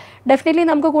ചെയ്യുമ്പോൾ ഡെഫിനറ്റ്ലി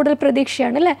നമുക്ക് കൂടുതൽ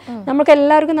പ്രതീക്ഷയാണ് അല്ലേ. നമുക്ക്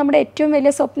എല്ലാവർക്കും നമ്മുടെ ഏറ്റവും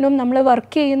വലിയ സ്വപ്നവും നമ്മൾ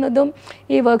വർക്ക് ചെയ്യുന്നതും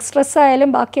ഈ വർക്ക് സ്ട്രെസ്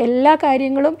ആയാലും ബാക്കി എല്ലാ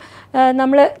കാര്യങ്ങളും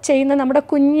നമ്മൾ ചെയ്യുന്ന നമ്മുടെ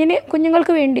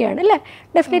കുഞ്ഞുങ്ങൾക്ക് വേണ്ടിയാണ് അല്ലേ.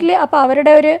 ഡെഫിനറ്റ്ലി അപ്പോൾ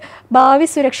അവരുടെ ഒരു ഭാവി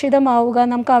സുരക്ഷിതമാവുക,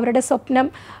 നമുക്ക് അവരുടെ സ്വപ്നം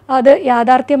അത്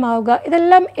യാഥാർത്ഥ്യമാവുക,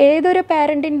 ഇതെല്ലാം ഏതൊരു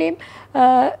പാരൻറ്റിൻ്റെയും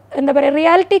എന്താ പറയുക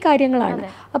റിയാലിറ്റി കാര്യങ്ങളാണ്.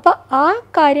 അപ്പോൾ ആ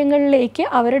കാര്യങ്ങളിലേക്ക്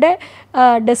അവരുടെ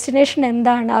ഡെസ്റ്റിനേഷൻ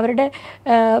എന്താണ്, അവരുടെ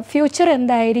ഫ്യൂച്ചർ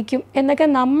എന്തായിരിക്കും എന്നൊക്കെ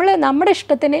നമ്മുടെ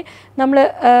ഇഷ്ടത്തിന് നമ്മൾ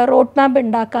റോഡ് മാപ്പ്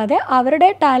ഉണ്ടാക്കാതെ അവരുടെ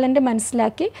ടാലൻറ്റ്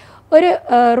മനസ്സിലാക്കി ഒരു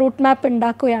റൂട്ട് മാപ്പ്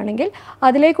ഉണ്ടാക്കുകയാണെങ്കിൽ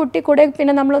അതിലേക്ക് കുട്ടി കൂടെ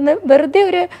പിന്നെ നമ്മളൊന്ന് വെറുതെ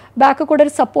ഒരു ബാക്ക് കൂടെ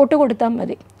ഒരു സപ്പോർട്ട് കൊടുത്താൽ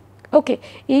മതി. ഓക്കെ,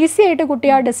 ഈസി ആയിട്ട് കുട്ടി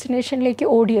ആ ഡെസ്റ്റിനേഷനിലേക്ക്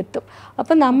ഓടിയെത്തും.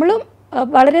 അപ്പം നമ്മളും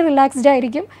വളരെ റിലാക്സ്ഡ്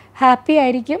ആയിരിക്കും, ഹാപ്പി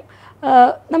ആയിരിക്കും.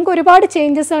 നമുക്ക് ഒരുപാട്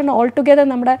ചേഞ്ചസ് ആണ് ഓൾ ടുഗെദർ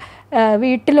നമ്മുടെ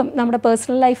വീട്ടിലും നമ്മുടെ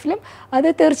പേഴ്സണൽ ലൈഫിലും. അത്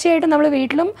തീർച്ചയായിട്ടും നമ്മൾ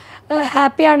വീട്ടിലും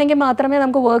ഹാപ്പി ആണെങ്കിൽ മാത്രമേ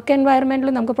നമുക്ക് വർക്ക്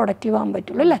എൻവയറമെൻറ്റിലും നമുക്ക് പ്രൊഡക്റ്റീവ് ആകാൻ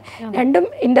പറ്റുള്ളൂ അല്ലേ. രണ്ടും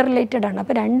ഇൻ്റർ റിലേറ്റഡ് ആണ്.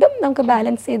 അപ്പോൾ രണ്ടും നമുക്ക്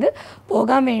ബാലൻസ് ചെയ്ത്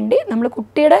പോകാൻ വേണ്ടി നമ്മൾ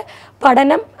കുട്ടിയുടെ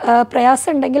പഠനം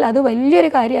പ്രയാസം ഉണ്ടെങ്കിൽ അത്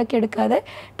വലിയൊരു കാര്യമാക്കി എടുക്കാതെ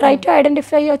try to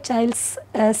identify your child's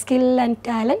skill and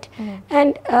talent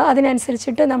and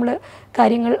അതിനനുസരിച്ചിട്ട് നമ്മൾ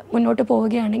കാര്യങ്ങൾ മുന്നോട്ട്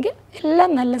പോവുകയാണെങ്കിൽ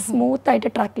എല്ലാം നല്ല സ്മൂത്തായിട്ട്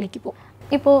ട്രാക്കിലേക്ക് പോകും.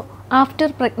 ഇപ്പോൾ ആഫ്റ്റർ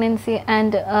പ്രഗ്നൻസി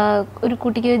ആൻഡ് ഒരു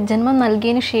കുട്ടിക്ക് ജന്മം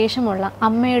നൽകിയതിന് ശേഷമുള്ള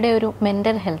അമ്മയുടെ ഒരു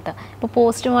മെൻ്റൽ ഹെൽത്ത്, ഇപ്പോൾ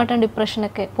പോസ്റ്റ് പാർട്ടം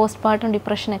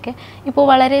ഡിപ്രഷനൊക്കെ ഇപ്പോൾ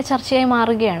വളരെ ചർച്ചയായി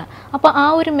മാറുകയാണ്. അപ്പോൾ ആ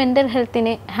ഒരു മെൻ്റൽ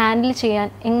ഹെൽത്തിനെ ഹാൻഡിൽ ചെയ്യാൻ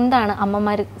എന്താണ്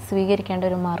അമ്മമാർ സ്വീകരിക്കേണ്ട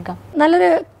ഒരു മാർഗം?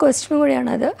 നല്ലൊരു ക്വസ്റ്റ്യൻ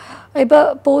കൂടിയാണത്. ഇപ്പോൾ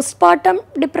പോസ്റ്റ് പാർട്ടം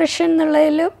ഡിപ്രഷൻ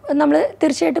എന്നുള്ളതിൽ നമ്മൾ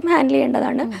തീർച്ചയായിട്ടും ഹാൻഡിൽ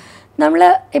ചെയ്യേണ്ടതാണ്. നമ്മൾ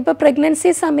ഇപ്പോൾ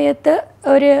പ്രഗ്നൻസി സമയത്ത്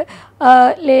ഒരു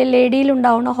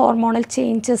ലേഡിയിലുണ്ടാവുന്ന ഹോർമോണൽ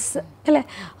ചേഞ്ചസ് അല്ലേ,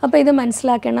 അപ്പോൾ ഇത്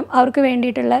മനസ്സിലാക്കണം. അവർക്ക്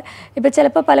വേണ്ടിയിട്ടുള്ള ഇപ്പോൾ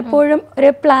ചിലപ്പോൾ പലപ്പോഴും ഒരു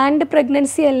പ്ലാൻഡ്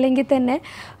പ്രഗ്നൻസി അല്ലെങ്കിൽ തന്നെ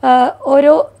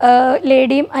ഓരോ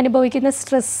ലേഡിയും അനുഭവിക്കുന്ന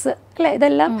സ്ട്രെസ്സ് അല്ലേ,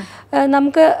 ഇതെല്ലാം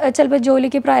നമുക്ക് ചിലപ്പോൾ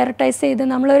ജോലിക്ക് പ്രയോറിറ്റൈസ് ചെയ്ത്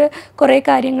നമ്മളൊരു കുറേ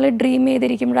കാര്യങ്ങൾ ഡ്രീം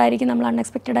ചെയ്തിരിക്കുമ്പോഴായിരിക്കും നമ്മൾ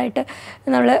അൺഎക്സ്പെക്റ്റഡ് ആയിട്ട്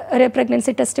നമ്മൾ ഒരു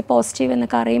പ്രഗ്നൻസി ടെസ്റ്റ് പോസിറ്റീവ്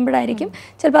എന്നൊക്കെ അറിയുമ്പോഴായിരിക്കും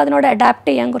ചിലപ്പോൾ അതിനോട് അഡാപ്റ്റ്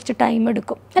ചെയ്യാൻ കുറച്ച് ടൈം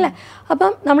എടുക്കും അല്ലേ.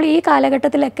 അപ്പം നമ്മൾ ഈ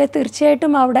കാലഘട്ടത്തിലൊക്കെ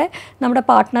തീർച്ചയായിട്ടും അവിടെ നമ്മുടെ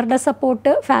പാർട്ട്ണറുടെ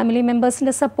സപ്പോർട്ട്, ഫാമിലി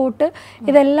മെമ്പേഴ്സിൻ്റെ സപ്പോർട്ട്,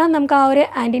 ഇതെല്ലാം നമുക്ക് ആ ഒരു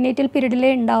ആൻറ്റിനേറ്റൽ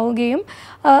പീരീഡിലേ ഉണ്ടാവുകയും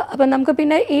അപ്പം നമുക്ക്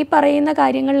പിന്നെ ഈ പറയുന്ന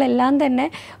കാര്യങ്ങളിലെല്ലാം തന്നെ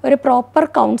ഒരു പ്രോപ്പർ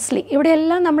കൗൺസിലിംഗ്,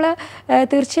 ഇവിടെയെല്ലാം നമ്മൾ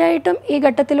തീർച്ചയായിട്ടും ഈ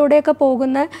ഘട്ടത്തിലൂടെയൊക്കെ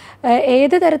പോകുന്ന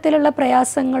ഏത് തരത്തിലുള്ള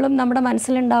പ്രയാസങ്ങളും നമ്മുടെ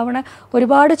മനസ്സിലുണ്ടാവുന്ന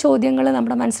ഒരുപാട് ചോദ്യങ്ങൾ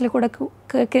നമ്മുടെ മനസ്സിൽ കൂടെ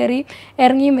കയറി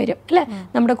ഇറങ്ങിയും വരും അല്ലേ.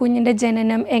 നമ്മുടെ കുഞ്ഞിൻ്റെ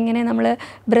ജനനം, എങ്ങനെ നമ്മൾ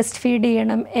ബ്രസ്റ്റ് ഫീഡ്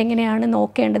ചെയ്യണം, എങ്ങനെയാണ്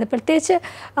നോക്കേണ്ടത്, പ്രത്യേകിച്ച്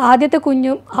ആദ്യത്തെ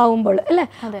കുഞ്ഞും ആവുമ്പോൾ അല്ലേ.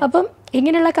 അപ്പം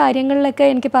ഇങ്ങനെയുള്ള കാര്യങ്ങളിലൊക്കെ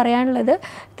എനിക്ക് പറയാനുള്ളത്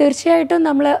തീർച്ചയായിട്ടും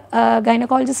നമ്മൾ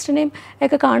ഗൈനക്കോളജിസ്റ്റിനെയും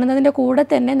ഒക്കെ കാണുന്നതിൻ്റെ കൂടെ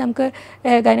തന്നെ നമുക്ക്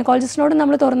ഗൈനക്കോളജിസ്റ്റിനോട്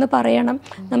നമ്മൾ തുറന്ന് പറയണം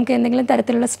നമുക്ക് എന്തെങ്കിലും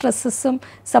തരത്തിലുള്ള സ്ട്രെസ്സസും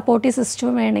സപ്പോർട്ടീവ്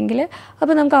സിസ്റ്റവും വേണമെങ്കിൽ.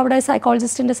 അപ്പോൾ നമുക്ക് അവിടെ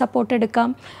സൈക്കോളജിസ്റ്റിൻ്റെ സപ്പോർട്ട് എടുക്കാം,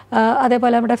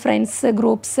 അതേപോലെ നമ്മുടെ ഫ്രണ്ട്സ്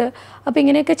ഗ്രൂപ്പ്സ്. അപ്പോൾ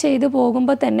ഇങ്ങനെയൊക്കെ ചെയ്തു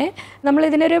പോകുമ്പോൾ തന്നെ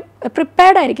നമ്മളിതിനൊരു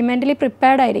പ്രിപ്പയർഡായിരിക്കും, മെൻ്റലി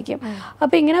പ്രിപ്പയർഡായിരിക്കും.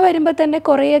 അപ്പോൾ ഇങ്ങനെ വരുമ്പോൾ തന്നെ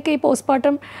കുറേയൊക്കെ ഈ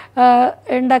പോസ്റ്റ്മോർട്ടം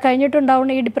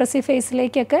കഴിഞ്ഞിട്ടുണ്ടാവുന്ന ഈ ഡിപ്രസീവ്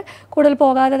ഫേസിലേക്കൊക്കെ കൂടുതൽ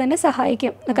പോകാതെ തന്നെ സഹായിക്കും.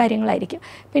 സഹായിക്കുന്ന കാര്യങ്ങളായിരിക്കും.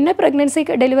 പിന്നെ പ്രഗ്നൻസി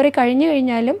ഡെലിവറി കഴിഞ്ഞു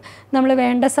കഴിഞ്ഞാലും നമ്മൾ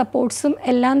വേണ്ട സപ്പോർട്ട്സും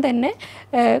എല്ലാം തന്നെ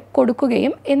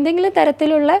കൊടുക്കുകയും എന്തെങ്കിലും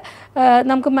തരത്തിലുള്ള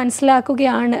നമുക്ക്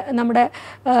മനസ്സിലാക്കുകയാണ് നമ്മുടെ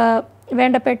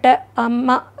വേണ്ടപ്പെട്ട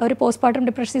അമ്മ ഒരു പോസ്റ്റ്മോർട്ടം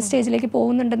ഡിപ്രഷൻ സ്റ്റേജിലേക്ക്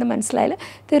പോകുന്നുണ്ടെന്ന് മനസ്സിലായാൽ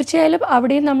തീർച്ചയായും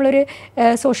അവിടെയും നമ്മളൊരു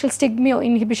സോഷ്യൽ സ്റ്റിഗ്മയോ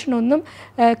ഇൻഹിബിഷനോ ഒന്നും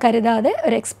കരുതാതെ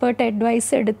ഒരു എക്സ്പേർട്ട്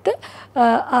അഡ്വൈസ് എടുത്ത്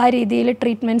ആ രീതിയിൽ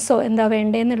ട്രീറ്റ്മെൻറ്റ്സോ എന്താ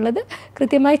വേണ്ടതെന്നുള്ളത്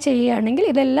കൃത്യമായി ചെയ്യുകയാണെങ്കിൽ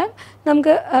ഇതെല്ലാം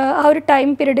നമുക്ക് ആ ഒരു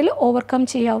ടൈം പീരീഡിൽ ഓവർകം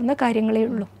ചെയ്യാവുന്ന കാര്യങ്ങളേ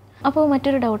ഉള്ളൂ. അപ്പോൾ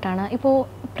മറ്റൊരു ഡൗട്ടാണ്, ഇപ്പോൾ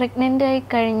പ്രഗ്നൻ്റ് ആയി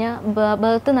കഴിഞ്ഞ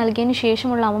ബർത്ത് നൽകിയതിന്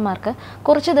ശേഷമുള്ള അമ്മമാർക്ക്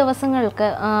കുറച്ച് ദിവസങ്ങൾക്ക്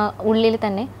ഉള്ളിൽ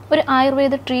തന്നെ ഒരു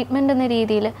ആയുർവേദ ട്രീറ്റ്മെൻറ്റ് എന്ന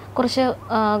രീതിയിൽ കുറച്ച്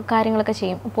കാര്യങ്ങളൊക്കെ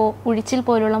ചെയ്യും. ഇപ്പോൾ ഉഴിച്ചിൽ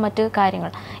പോലുള്ള മറ്റ്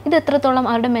കാര്യങ്ങൾ, ഇത് എത്രത്തോളം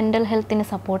അവരുടെ മെൻ്റൽ ഹെൽത്തിനെ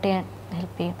സപ്പോർട്ട് ചെയ്യാൻ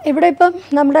ഹെൽപ്പ് ചെയ്യും? ഇവിടെ ഇപ്പം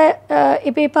നമ്മുടെ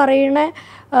ഇപ്പോൾ ഈ പറയുന്ന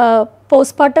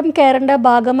പോസ്റ്റ്മോർട്ടം കെയറിൻ്റെ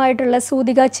ഭാഗമായിട്ടുള്ള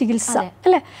സൂതിക ചികിത്സ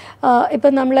അല്ലേ,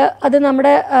 ഇപ്പം അത്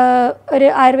നമ്മുടെ ഒരു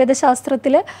ആയുർവേദ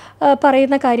ശാസ്ത്രത്തിൽ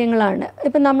പറയുന്ന കാര്യങ്ങളാണ്.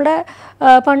 ഇപ്പം നമ്മുടെ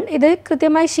ഇത്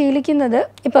കൃത്യമായി ശീലിക്കുന്നത്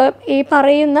ഇപ്പോൾ ഈ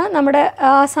പറയുന്ന നമ്മുടെ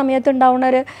ആ സമയത്തുണ്ടാവുന്ന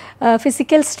ഒരു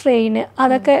ഫിസിക്കൽ സ്ട്രെയിന്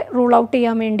അതൊക്കെ റൂൾ ഔട്ട്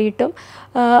ചെയ്യാൻ വേണ്ടിയിട്ടും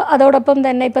അതോടൊപ്പം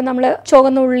തന്നെ ഇപ്പം നമ്മൾ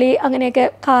ചുവന്നുള്ളി അങ്ങനെയൊക്കെ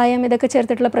കായം ഇതൊക്കെ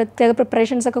ചേർത്തിട്ടുള്ള പ്രത്യേക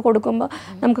പ്രിപ്പറേഷൻസ് ഒക്കെ കൊടുക്കുമ്പോൾ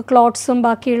നമുക്ക് ക്ലോട്ട്സും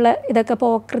ബാക്കിയുള്ള ഇതൊക്കെ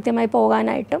കൃത്യമായി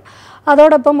പോകാനായിട്ടും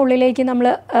അതോടൊപ്പം ഉള്ളിലേക്ക് നമ്മൾ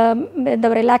എന്താ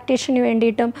പറയുക ലാക്ടേഷന്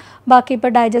വേണ്ടിയിട്ടും ബാക്കി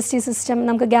ഇപ്പോൾ ഡൈജസ്റ്റീവ് സിസ്റ്റം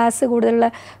നമുക്ക് ഗ്യാസ് കൂടുതലുള്ള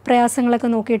പ്രയാസങ്ങളൊക്കെ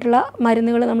നോക്കിയിട്ടുള്ള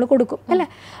മരുന്നുകൾ നമ്മൾ കൊടുക്കും അല്ലേ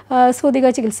സൂതിക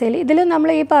ചികിത്സയിൽ. ഇതിൽ നമ്മൾ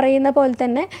ഈ പറയുന്ന പോലെ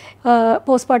തന്നെ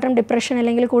പോസ്റ്റ്മോർട്ടം ഡിപ്രഷൻ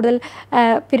അല്ലെങ്കിൽ കൂടുതൽ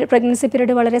പ്രഗ്നൻസി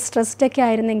പീരീഡ് വളരെ സ്ട്രെസ്ഡ് ഒക്കെ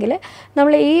ആയിരുന്നെങ്കിൽ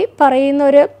നമ്മൾ ഈ പറയുന്ന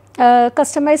ഒരു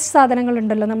കസ്റ്റമൈസ്ഡ്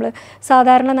സാധനങ്ങളുണ്ടല്ലോ,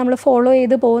 സാധാരണ നമ്മൾ ഫോളോ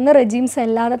ചെയ്ത് പോകുന്ന റെജീംസ്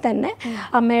അല്ലാതെ തന്നെ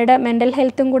അമ്മയുടെ മെൻ്റൽ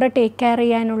ഹെൽത്തും കൂടെ ടേക്ക് കെയർ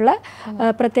ചെയ്യാനുള്ള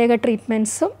പ്രത്യേക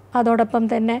ട്രീറ്റ്മെൻറ്റ്സും അതോടൊപ്പം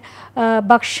തന്നെ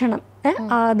ഭക്ഷണം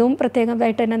അതും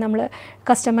പ്രത്യേകമായിട്ട് തന്നെ നമ്മൾ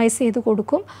കസ്റ്റമൈസ് ചെയ്ത്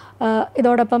കൊടുക്കും.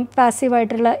 ഇതോടൊപ്പം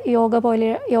പാസീവായിട്ടുള്ള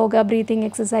യോഗ ബ്രീത്തിങ്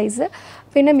എക്സസൈസ്,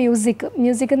 പിന്നെ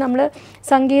മ്യൂസിക് നമ്മൾ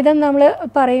സംഗീതം നമ്മൾ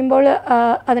പറയുമ്പോൾ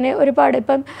അതിനെ ഒരുപാട്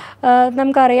ഇപ്പം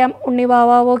നമുക്കറിയാം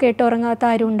ഉണ്ണിവാവാവോ കേട്ടുറങ്ങാത്ത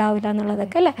ആരും ഉണ്ടാവില്ല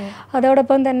എന്നുള്ളതൊക്കെ അല്ലേ.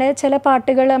 അതോടൊപ്പം തന്നെ ചില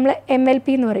പാട്ടുകൾ നമ്മൾ MLP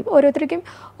എന്ന് പറയും, ഓരോരുത്തർക്കും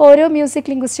ഓരോ മ്യൂസിക്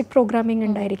ലിംഗ്വിസ്റ്റിക് പ്രോഗ്രാമിംഗ്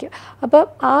ഉണ്ടായിരിക്കും. അപ്പോൾ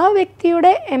ആ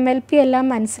വ്യക്തിയുടെ MLP എല്ലാം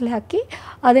മനസ്സിലാക്കി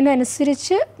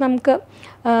അതിനനുസരിച്ച് നമുക്ക്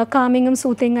കാമിങ്ങും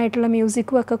സൂത്തിങ് ആയിട്ടുള്ള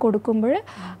മ്യൂസിക്കും ഒക്കെ കൊടുക്കുമ്പോൾ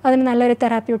അതിന് നല്ലൊരു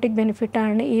തെറാപ്യൂട്ടിക്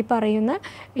ബെനിഫിറ്റാണ് ഈ പറയുന്ന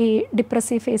ഈ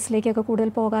ഡിപ്രസീവ് ഫേസിലേക്കൊക്കെ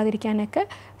കൂടുതൽ പോകാതിരിക്കാനൊക്കെ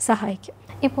സഹായിക്കും.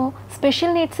 ഇപ്പോൾ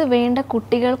സ്പെഷ്യൽ നീഡ്സ് വേണ്ട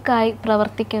കുട്ടികൾക്കായി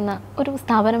പ്രവർത്തിക്കുന്ന ഒരു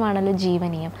സ്ഥാപനമാണല്ലോ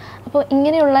ജീവനീയം. അപ്പോൾ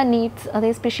ഇങ്ങനെയുള്ള നീഡ്സ്,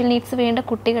 അതായത് സ്പെഷ്യൽ നീഡ്സ് വേണ്ട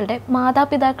കുട്ടികളുടെ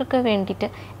മാതാപിതാക്കൾക്ക് വേണ്ടിയിട്ട്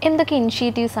എന്തൊക്കെ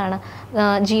ഇനിഷ്യേറ്റീവ്സാണ്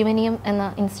ജീവനീയം എന്ന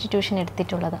ഇൻസ്റ്റിറ്റ്യൂഷൻ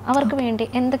എടുത്തിട്ടുള്ളത്? അവർക്ക് വേണ്ടി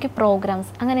എന്തൊക്കെ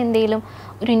പ്രോഗ്രാംസ് അങ്ങനെ എന്തെങ്കിലും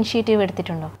ഒരു ഇനിഷ്യേറ്റീവ്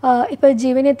എടുത്തിട്ടുണ്ടോ? ഇപ്പോൾ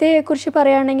ജീവനീയത്തെക്കുറിച്ച്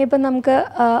പറയുകയാണെങ്കിൽ ഇപ്പം നമുക്ക്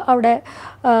അവിടെ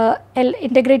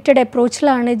integrated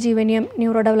അപ്രോച്ചിലാണ് ജീവനീയം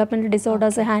neuro development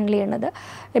disorders handle ചെയ്യുന്നത്.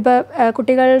 ഇപ്പോൾ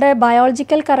കുട്ടികളുടെ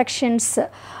ബയോളജിക്കൽ കറക്ഷൻസ്,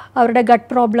 അവരുടെ ഗട്ട്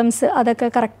പ്രോബ്ലംസ് അതൊക്കെ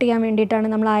കറക്റ്റ് ചെയ്യാൻ വേണ്ടിയിട്ടാണ്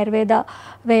നമ്മൾ ആയുർവേദ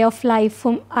വേ ഓഫ്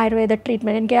ലൈഫും ആയുർവേദ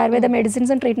ട്രീറ്റ്മെൻറ്റ്, എനിക്ക് ആയുർവേദ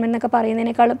മെഡിസിൻസും ട്രീറ്റ്മെൻറ്റ് എന്നൊക്കെ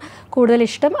പറയുന്നതിനേക്കാളും കൂടുതൽ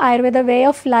ഇഷ്ടം ആയുർവേദ വേ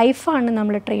ഓഫ് ലൈഫാണ്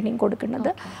നമ്മൾ ട്രെയിനിങ് കൊടുക്കുന്നത്.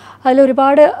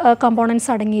 അതിലൊരുപാട് കമ്പോണൻസ്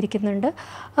അടങ്ങിയിരിക്കുന്നുണ്ട്.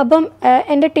 അപ്പം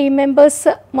എൻ്റെ ടീം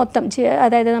മെമ്പേഴ്സ് മൊത്തം,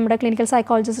 അതായത് നമ്മുടെ clinical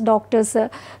psychologist, doctors,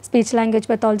 speech language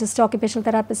pathologist, occupational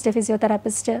therapist,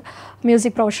 physiotherapist,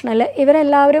 music professional,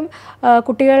 ഇവരെല്ലാവരും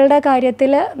കുട്ടികളുടെ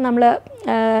കാര്യത്തിൽ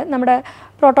നമ്മുടെ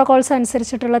പ്രോട്ടോകോൾസ്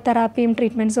അനുസരിച്ചിട്ടുള്ള തെറാപ്പിയും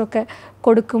ട്രീറ്റ്മെൻറ്റ്സും ഒക്കെ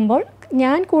കൊടുക്കുമ്പോൾ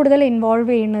ഞാൻ കൂടുതൽ ഇൻവോൾവ്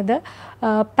ചെയ്യുന്നത്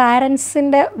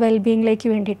പാരൻസിൻ്റെ വെൽബീയിങ്ങിലേക്ക്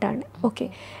വേണ്ടിയിട്ടാണ്. ഓക്കെ,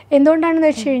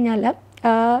 എന്തുകൊണ്ടാണെന്ന് വെച്ച് കഴിഞ്ഞാൽ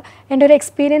എൻ്റെ ഒരു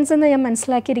എക്സ്പീരിയൻസ് എന്ന് ഞാൻ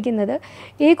മനസ്സിലാക്കിയിരിക്കുന്നത്,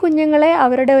 ഈ കുഞ്ഞുങ്ങളെ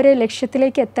അവരുടെ ഒരു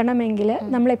ലക്ഷ്യത്തിലേക്ക് എത്തണമെങ്കിൽ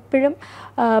നമ്മളെപ്പോഴും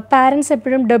പാരൻസ്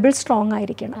എപ്പോഴും ഡബിൾ സ്ട്രോങ്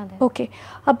ആയിരിക്കണം. ഓക്കെ,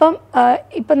 അപ്പം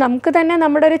ഇപ്പം നമുക്ക് തന്നെ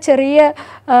നമ്മുടെ ഒരു ചെറിയ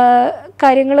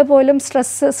കാര്യങ്ങൾ പോലും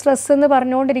സ്ട്രെസ് എന്ന്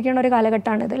പറഞ്ഞുകൊണ്ടിരിക്കുന്ന ഒരു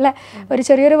കാലഘട്ടമാണിത് അല്ലേ. ഒരു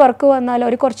ചെറിയൊരു വർക്ക് വന്നാലോ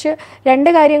കുറച്ച് രണ്ട്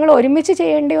കാര്യങ്ങൾ ഒരുമിച്ച്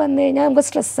ചെയ്യേണ്ടി വന്നു കഴിഞ്ഞാൽ നമുക്ക്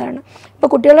സ്ട്രെസ്സാണ്.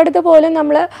 ഇപ്പോൾ കുട്ടികളുടെ അടുത്ത് പോലും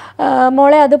നമ്മൾ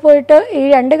മോളെ അത് പോയിട്ട് ഈ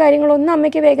രണ്ട് കാര്യങ്ങളൊന്നും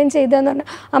അമ്മയ്ക്ക് വേഗം ചെയ്തതെന്ന് പറഞ്ഞാൽ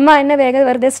അമ്മ എന്നെ വേഗം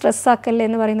വെറുതെ സ്ട്രെസ്സാക്കല്ലേ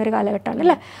എന്ന് പറയുന്നൊരു കാലഘട്ടമാണ്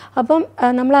അല്ലേ. അപ്പം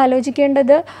നമ്മൾ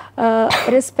ആലോചിക്കേണ്ടത്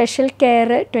ഒരു സ്പെഷ്യൽ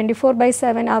കെയർ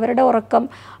 24/7, അവരുടെ ഉറക്കം,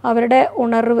 അവരുടെ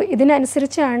ഉണർവ്,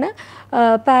 ഇതിനനുസരിച്ചാണ്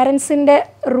പാരൻസിൻ്റെ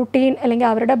റുട്ടീൻ അല്ലെങ്കിൽ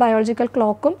അവരുടെ ബയോളജിക്കൽ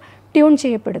ക്ലോക്കും ട്യൂൺ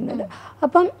ചെയ്യപ്പെടുന്നത്.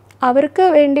 അപ്പം അവർക്ക്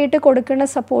വേണ്ടിയിട്ട് കൊടുക്കുന്ന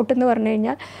സപ്പോർട്ട് എന്ന് പറഞ്ഞു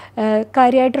കഴിഞ്ഞാൽ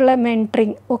കാര്യമായിട്ടുള്ള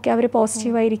മെൻറ്ററിങ്, ഓക്കെ, അവർ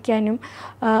പോസിറ്റീവായിരിക്കാനും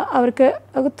അവർക്ക്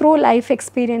ത്രൂ ലൈഫ്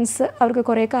എക്സ്പീരിയൻസ് അവർക്ക്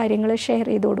കുറേ കാര്യങ്ങൾ ഷെയർ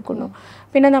ചെയ്ത് കൊടുക്കുന്നു.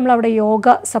 പിന്നെ നമ്മളവിടെ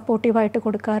യോഗ സപ്പോർട്ടീവായിട്ട്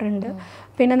കൊടുക്കാറുണ്ട്.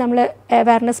 പിന്നെ നമ്മൾ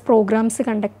അവയർനെസ് പ്രോഗ്രാംസ്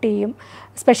കണ്ടക്ട് ചെയ്യും,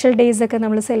 സ്പെഷ്യൽ ഡേയ്സൊക്കെ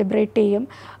നമ്മൾ സെലിബ്രേറ്റ് ചെയ്യും.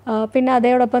 പിന്നെ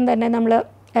അതോടൊപ്പം തന്നെ നമ്മൾ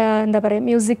എന്താ പറയുക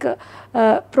മ്യൂസിക്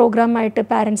പ്രോഗ്രാമായിട്ട്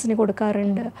പാരൻസിന്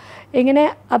കൊടുക്കാറുണ്ട്. ഇങ്ങനെ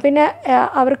പിന്നെ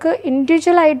അവർക്ക്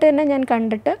ഇൻഡിവിജ്വലായിട്ട് തന്നെ ഞാൻ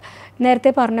കണ്ടിട്ട്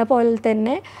നേരത്തെ പറഞ്ഞ പോലെ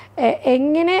തന്നെ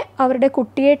എങ്ങനെ അവരുടെ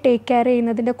കുട്ടിയെ ടേക്ക് കെയർ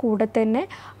ചെയ്യുന്നതിൻ്റെ കൂടെ തന്നെ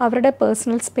അവരുടെ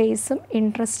പേഴ്സണൽ സ്പേസും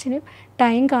ഇൻട്രസ്റ്റിനും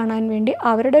ടൈം കാണാൻ വേണ്ടി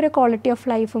അവരുടെ ഒരു ക്വാളിറ്റി ഓഫ്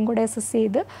ലൈഫും കൂടെ അസസ്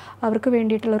ചെയ്ത് അവർക്ക്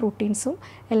വേണ്ടിയിട്ടുള്ള റൂട്ടീൻസും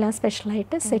എല്ലാം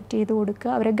സ്പെഷ്യലായിട്ട് സെറ്റ് ചെയ്ത് കൊടുക്കുക,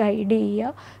 അവരെ ഗൈഡ്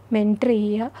ചെയ്യുക, മെൻറ്റർ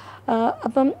ചെയ്യുക.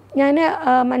 അപ്പം ഞാൻ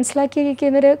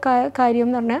മനസ്സിലാക്കിയിരിക്കുന്നൊരു കാര്യം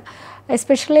എന്ന് പറഞ്ഞാൽ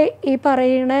എസ്പെഷ്യലി ഈ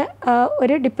പറയുന്ന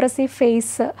ഒരു ഡിപ്രസീവ്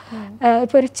ഫേസ്,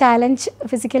 ഇപ്പോൾ ഒരു ചാലഞ്ച്,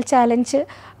 ഫിസിക്കൽ ചാലഞ്ച്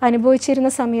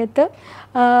അനുഭവിച്ചിരുന്ന സമയത്ത്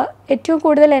ഏറ്റവും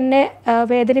കൂടുതൽ എന്നെ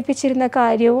വേദനിപ്പിച്ചിരുന്ന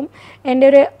കാര്യവും എൻ്റെ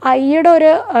ഒരു ഐയുടെ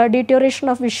ഒരു ഡീറ്റോറേഷൻ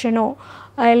ഓഫ് വിഷനോ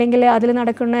അല്ലെങ്കിൽ അതിൽ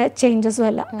നടക്കുന്ന ചേഞ്ചസും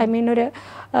അല്ല, ഐ മീൻ ഒരു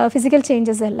ഫിസിക്കൽ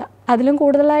ചേഞ്ചസ് അല്ല, അതിലും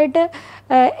കൂടുതലായിട്ട്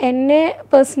എന്നെ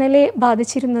പേഴ്സണലി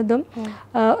ബാധിച്ചിരുന്നതും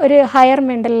ഒരു ഹയർ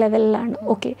മെൻ്റൽ ലെവലിലാണ്.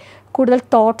 ഓക്കെ, കൂടുതൽ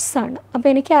തോട്ട്സാണ്. അപ്പോൾ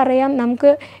എനിക്കറിയാം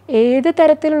നമുക്ക് ഏത്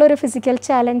തരത്തിലുള്ളൊരു ഫിസിക്കൽ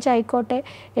ചാലഞ്ച് ആയിക്കോട്ടെ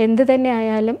എന്ത് തന്നെ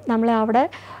ആയാലും നമ്മളെ അവിടെ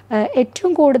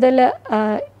ഏറ്റവും കൂടുതൽ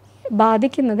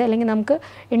ബാധിക്കുന്നത് അല്ലെങ്കിൽ നമുക്ക്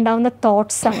ഉണ്ടാവുന്ന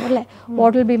തോട്ട്സാണ് അല്ലേ,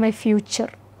 what will be my future.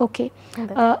 Okay,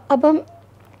 അപ്പം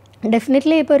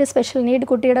ഡെഫിനറ്റ്ലി ഇപ്പോൾ ഒരു സ്പെഷ്യൽ നീഡ്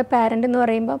കുട്ടിയുടെ പാരൻ്റ് എന്ന്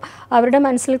പറയുമ്പം അവരുടെ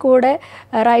മനസ്സിൽ കൂടെ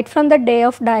right from the day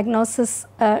of diagnosis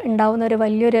ഉണ്ടാവുന്ന ഒരു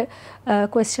വലിയൊരു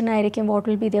ക്വസ്റ്റ്യൻ ആയിരിക്കും what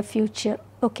will be the future.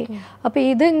 Okay, അപ്പോൾ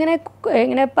ഇത്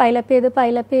ഇങ്ങനെ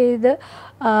പൈലപ്പ് ചെയ്ത്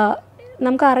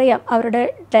നമുക്കറിയാം അവരുടെ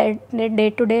ഡേ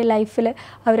ടു ഡേ ലൈഫിൽ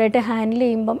അവരായിട്ട് ഹാൻഡിൽ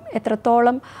ചെയ്യുമ്പം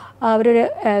എത്രത്തോളം അവരൊരു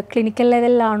ക്ലിനിക്കൽ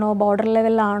ലെവലിലാണോ ബോർഡർ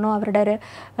ലെവലിലാണോ അവരുടെ ഒരു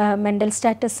മെൻ്റൽ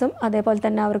സ്റ്റാറ്റസും അതേപോലെ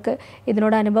തന്നെ അവർക്ക്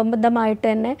ഇതിനോട് അനുബന്ധമായിട്ട്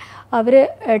തന്നെ അവർ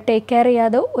ടേക്ക് കെയർ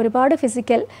ചെയ്യാതെ ഒരുപാട്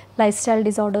ഫിസിക്കൽ ലൈഫ് സ്റ്റൈൽ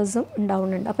ഡിസോർഡേഴ്സും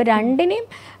ഉണ്ടാവുന്നുണ്ട്. അപ്പോൾ രണ്ടിനെയും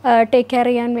ടേക്ക് കെയർ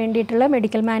ചെയ്യാൻ വേണ്ടിയിട്ടുള്ള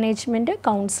മെഡിക്കൽ മാനേജ്മെൻറ്റ്,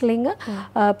 കൗൺസിലിംഗ്,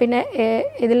 പിന്നെ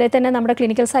ഇതിൽ തന്നെ നമ്മുടെ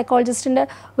ക്ലിനിക്കൽ സൈക്കോളജിസ്റ്റിൻ്റെ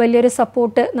വലിയൊരു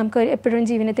സപ്പോർട്ട് നമുക്ക് എപ്പോഴും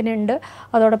ജീവനത്തിനുണ്ട്.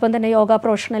 അതോടൊപ്പം തന്നെ യോഗ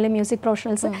പ്രൊഫഷണൽ, മ്യൂസിക്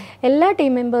പ്രൊഫഷണൽസ്, എല്ലാ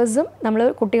ടീം മെമ്പേഴ്സും നമ്മൾ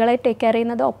കുട്ടികളെ ടേക്ക് കെയർ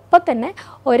ചെയ്യുന്നത് ഒപ്പം തന്നെ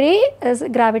ഒരേ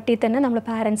ഗ്രാവിറ്റി തന്നെ നമ്മൾ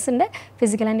പാരൻസിൻ്റെ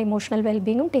physical and emotional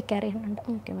വെൽബീങ്ങും take care ചെയ്യുന്നുണ്ട്.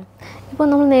 ഓക്കെ മാം, ഇപ്പോൾ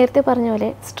നമ്മൾ നേരത്തെ പറഞ്ഞ പോലെ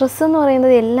സ്ട്രെസ് എന്ന്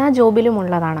പറയുന്നത് എല്ലാ ജോബിലും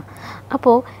ഉള്ളതാണ്.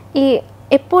 അപ്പോൾ ഈ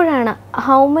എപ്പോഴാണ്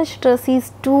how much stress is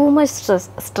too much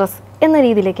stress എന്ന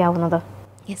രീതിയിലേക്കാവുന്നത്?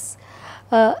 യെസ്,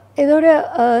 ഇതൊരു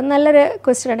നല്ലൊരു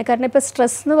ക്വസ്റ്റ്യനാണ്. കാരണം ഇപ്പോൾ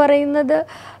സ്ട്രെസ് എന്ന് പറയുന്നത്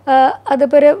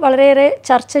അതിപ്പോൾ ഒരു വളരെയേറെ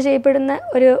ചർച്ച ചെയ്യപ്പെടുന്ന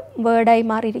ഒരു വേർഡായി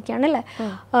മാറിയിരിക്കുകയാണ് അല്ലേ.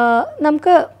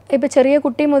 നമുക്ക് ഇപ്പോൾ ചെറിയ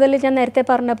കുട്ടി മുതൽ ഞാൻ നേരത്തെ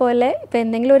പറഞ്ഞ പോലെ ഇപ്പോൾ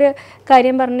എന്തെങ്കിലും ഒരു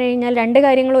കാര്യം പറഞ്ഞു കഴിഞ്ഞാൽ, രണ്ട്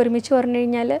കാര്യങ്ങൾ ഒരുമിച്ച് പറഞ്ഞു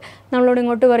കഴിഞ്ഞാൽ നമ്മളോട്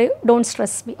ഇങ്ങോട്ട് പറയും ഡോണ്ട്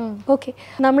സ്ട്രെസ് മീ. ഓക്കെ,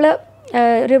 നമ്മൾ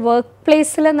ഒരു വർക്ക്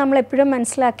പ്ലേസിൽ നമ്മളെപ്പോഴും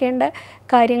മനസ്സിലാക്കേണ്ട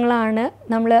കാര്യങ്ങളാണ്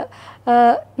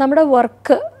നമ്മുടെ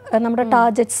വർക്ക്, നമ്മുടെ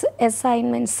ടാർഗറ്റ്സ്,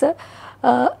 അസൈൻമെൻറ്റ്സ്.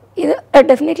 ഇത്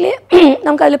ഡെഫിനറ്റ്ലി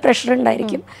നമുക്കതിൽ പ്രഷർ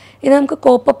ഉണ്ടായിരിക്കും. ഇത് നമുക്ക്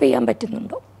കോപ്പപ്പ് ചെയ്യാൻ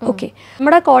പറ്റുന്നുണ്ടോ? ഓക്കെ,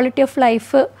 നമ്മുടെ ക്വാളിറ്റി ഓഫ്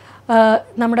ലൈഫ്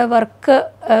നമ്മുടെ വർക്ക്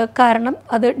കാരണം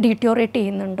അത് ഡീറ്റോറേറ്റ്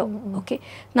ചെയ്യുന്നുണ്ടോ? ഓക്കെ,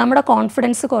 നമ്മുടെ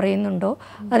കോൺഫിഡൻസ് കുറയുന്നുണ്ടോ?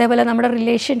 അതേപോലെ നമ്മുടെ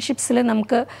റിലേഷൻഷിപ്സിൽ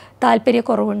നമുക്ക്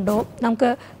താല്പര്യക്കുറവുണ്ടോ? നമുക്ക്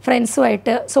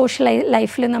ഫ്രണ്ട്സുമായിട്ട് സോഷ്യൽ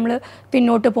ലൈഫിൽ നമ്മൾ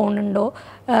പിന്നോട്ട് പോകുന്നുണ്ടോ?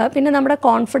 പിന്നെ നമ്മുടെ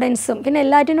കോൺഫിഡൻസും പിന്നെ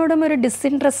എല്ലാറ്റിനോടും ഒരു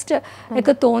ഡിസിൻട്രസ്റ്റ്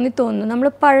ഒക്കെ തോന്നുന്നു. നമ്മൾ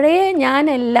പഴയ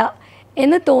ഞാനല്ല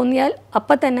എന്ന് തോന്നിയാൽ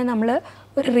അപ്പം തന്നെ നമ്മൾ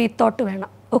ഒരു റീത്തോട്ട് വേണം.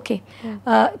 ഓക്കെ,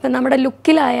 ഇപ്പം നമ്മുടെ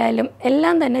ലുക്കിലായാലും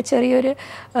എല്ലാം തന്നെ ചെറിയൊരു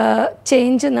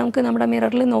ചേഞ്ച് നമുക്ക് നമ്മുടെ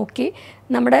മിററിൽ നോക്കി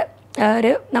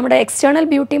നമ്മുടെ എക്സ്റ്റേണൽ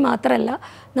ബ്യൂട്ടി മാത്രമല്ല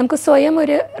നമുക്ക് സ്വയം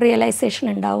ഒരു റിയലൈസേഷൻ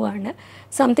ഉണ്ടാവുകയാണ്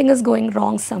സംതിങ് ഈസ് ഗോയിങ്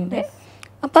റോങ് സംവേ.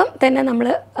 അപ്പം തന്നെ നമ്മൾ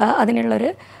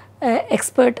അതിനുള്ളൊരു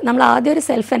എക്സ്പേർട്ട്, നമ്മൾ ആദ്യം ഒരു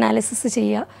സെൽഫ് അനാലിസിസ്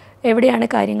ചെയ്യുക. എവിടെയാണ്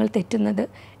കാര്യങ്ങൾ തെറ്റുന്നത്,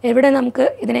 എവിടെ നമുക്ക്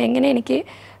എങ്ങനെ എനിക്ക്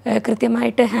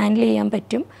കൃത്യമായിട്ട് ഹാൻഡിൽ ചെയ്യാൻ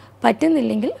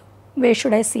പറ്റുന്നില്ലെങ്കിൽ വേ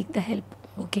should I seek the help.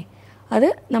 Okay, അത്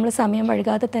നമ്മൾ സമയം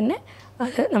വഴുകാതെ തന്നെ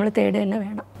അത് നമ്മൾ തേടുക തന്നെ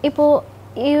വേണം. ഇപ്പോൾ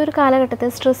ഈ ഒരു കാലഘട്ടത്തിൽ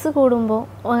സ്ട്രെസ്സ് കൂടുമ്പോൾ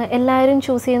എല്ലാവരും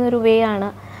ചൂസ് ചെയ്യുന്നൊരു വേ ആണ്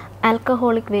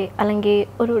ആൽക്കഹോളിക് വേ അല്ലെങ്കിൽ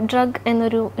ഒരു ഡ്രഗ്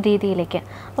എന്നൊരു രീതിയിലേക്ക്.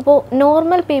 അപ്പോൾ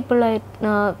നോർമൽ പീപ്പിളായി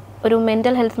ഒരു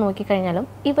മെൻ്റൽ ഹെൽത്ത് നോക്കിക്കഴിഞ്ഞാലും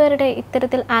ഇവരുടെ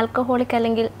ഇത്തരത്തിൽ ആൽക്കഹോളിക്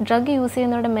അല്ലെങ്കിൽ ഡ്രഗ് യൂസ്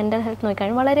ചെയ്യുന്നവരുടെ മെൻ്റൽ ഹെൽത്ത്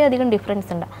നോക്കിക്കഴിഞ്ഞാൽ വളരെയധികം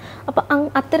ഡിഫറൻസ് ഉണ്ട്. അപ്പോൾ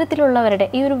അത്തരത്തിലുള്ളവരുടെ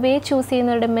ഈ ഒരു വേ ചൂസ്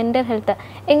ചെയ്യുന്നവരുടെ മെൻ്റൽ ഹെൽത്ത്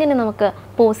എങ്ങനെ നമുക്ക്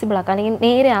പോസിബിൾ ആക്കാം അല്ലെങ്കിൽ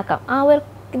നേരെയാക്കാം?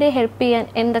 അവരെ ഹെൽപ്പ് ചെയ്യാൻ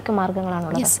എന്തൊക്കെ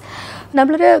മാർഗ്ഗങ്ങളാണുള്ളത്?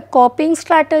 നമ്മളൊരു കോപ്പിംഗ്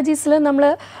സ്ട്രാറ്റജീസിൽ നമ്മൾ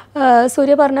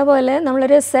സൂര്യ പറഞ്ഞ പോലെ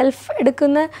നമ്മളൊരു സെൽഫ്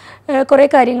എടുക്കുന്ന കുറേ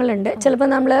കാര്യങ്ങളുണ്ട്. ചിലപ്പോൾ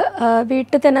നമ്മൾ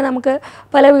വീട്ടിൽ തന്നെ നമുക്ക്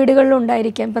പല വീടുകളിലും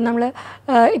ഉണ്ടായിരിക്കാം. ഇപ്പം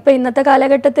ഇപ്പം ഇന്നത്തെ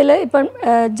കാലഘട്ടത്തിൽ ഇപ്പം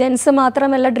ജെൻസ്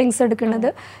മാത്രമല്ല ഡ്രിങ്ക്സ് എടുക്കുന്നത്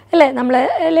അല്ലേ, നമ്മൾ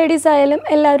ലേഡീസ് ആയാലും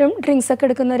എല്ലാവരും ഡ്രിങ്ക്സൊക്കെ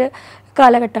എടുക്കുന്നൊരു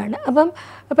കാലഘട്ടമാണ്.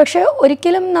 പക്ഷേ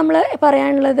ഒരിക്കലും നമ്മൾ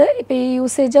പറയാനുള്ളത് ഇപ്പോൾ ഈ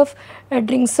യൂസേജ് ഓഫ്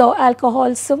ഡ്രിങ്ക്സോ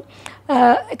ആൽക്കഹോൾസും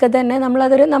ഒക്കെ തന്നെ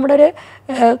നമ്മുടെ ഒരു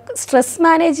സ്ട്രെസ്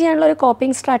മാനേജ് ചെയ്യാനുള്ള ഒരു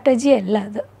കോപ്പിംഗ് സ്ട്രാറ്റജി അല്ല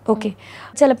അത്. ഓക്കെ.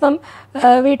 ചിലപ്പം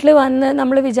വീട്ടിൽ വന്ന്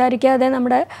നമ്മൾ വിചാരിക്കാതെ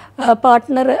നമ്മുടെ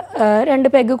പാർട്ട്ണർ 2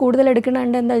 പെഗ് കൂടുതൽ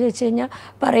എടുക്കണുണ്ട് എന്താ ചോദിച്ചു കഴിഞ്ഞാൽ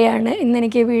പറയാണ്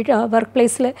ഇന്നെനിക്ക് വർക്ക്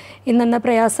പ്ലേസിൽ ഇന്നെന്ന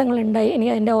പ്രയാസങ്ങളുണ്ടായി,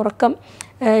 എനിക്ക് അതിൻ്റെ ഉറക്കം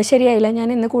ശരിയായില്ല, ഞാൻ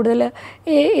ഇന്ന് കൂടുതൽ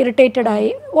ഇറിറ്റേറ്റഡായി,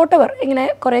 വോട്ടെവർ ഇങ്ങനെ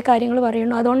കുറേ കാര്യങ്ങൾ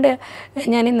പറയുന്നു, അതുകൊണ്ട്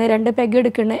ഞാൻ ഇന്ന് 2 പെഗ്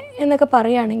എടുക്കണേ എന്നൊക്കെ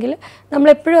പറയുകയാണെങ്കിൽ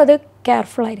നമ്മളെപ്പോഴും അത്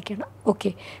കെയർഫുൾ ആയിരിക്കണം.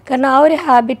 ഓക്കെ. കാരണം ആ ഒരു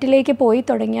ഹാബിറ്റിലേക്ക് പോയി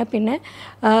തുടങ്ങിയാൽ പിന്നെ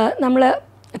നമ്മൾ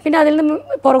പിന്നെ അതിൽ നിന്ന്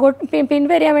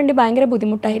പിൻവരാൻ വേണ്ടി ഭയങ്കര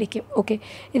ബുദ്ധിമുട്ടായിരിക്കും. ഓക്കെ.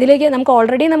 ഇതിലേക്ക്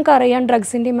നമുക്ക് അറിയാം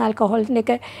ഡ്രഗ്സിൻ്റെയും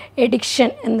ആൽക്കഹോളിൻ്റെയൊക്കെ എഡിക്ഷൻ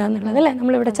എന്താണെന്നുള്ളത് അല്ലേ,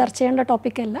 നമ്മളിവിടെ ചർച്ച ചെയ്യേണ്ട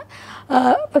ടോപ്പിക്കല്ല.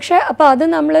 പക്ഷേ അപ്പോൾ അത്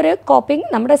നമ്മളൊരു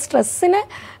നമ്മുടെ സ്ട്രെസ്സിനെ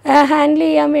ഹാൻഡിൽ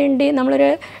ചെയ്യാൻ വേണ്ടി നമ്മളൊരു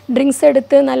ഡ്രിങ്ക്സ്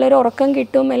എടുത്ത് നല്ലൊരു ഉറക്കം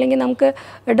കിട്ടും, അല്ലെങ്കിൽ നമുക്ക്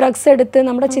ഡ്രഗ്സ് എടുത്ത്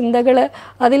നമ്മുടെ ചിന്തകൾ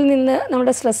അതിൽ നിന്ന്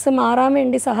നമ്മുടെ സ്ട്രെസ്സ് മാറാൻ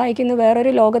വേണ്ടി സഹായിക്കുന്നു,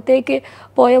 വേറൊരു ലോകത്തേക്ക്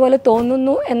പോയ പോലെ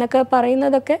തോന്നുന്നു എന്നൊക്കെ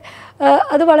പറയുന്നതൊക്കെ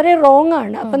അത് വളരെ റോങ്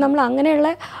ആണ്. അപ്പം നമ്മൾ അങ്ങനെയുള്ള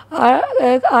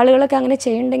ആളുകളൊക്കെ അങ്ങനെ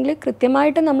ചെയ്യുന്നുണ്ടെങ്കിൽ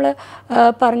കൃത്യമായിട്ട് നമ്മൾ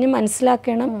പറഞ്ഞ്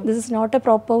മനസ്സിലാക്കണം, this is not A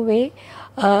proper വേ.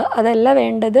 അതല്ല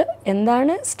വേണ്ടത്.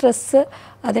 എന്താണ് സ്ട്രെസ്സ്,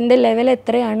 അതിൻ്റെ ലെവൽ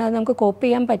എത്രയാണ്, അത് നമുക്ക് കോപ്പ്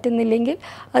ചെയ്യാൻ പറ്റുന്നില്ലെങ്കിൽ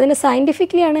അതിനെ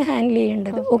സയൻറ്റിഫിക്കലി ആണ് ഹാൻഡിൽ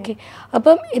ചെയ്യേണ്ടത്. ഓക്കെ.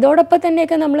 അപ്പം ഇതോടൊപ്പം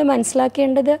തന്നെയൊക്കെ നമ്മൾ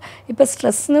മനസ്സിലാക്കേണ്ടത് ഇപ്പോൾ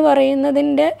സ്ട്രെസ് എന്ന്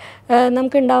പറയുന്നതിൻ്റെ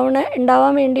നമുക്ക്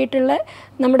ഉണ്ടാവാൻ വേണ്ടിയിട്ടുള്ള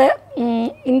നമ്മുടെ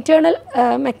ഇൻറ്റേർണൽ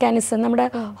മെക്കാനിസം, നമ്മുടെ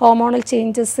ഹോർമോണൽ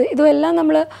ചേഞ്ചസ്, ഇതുമെല്ലാം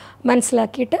നമ്മൾ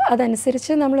മനസ്സിലാക്കിയിട്ട്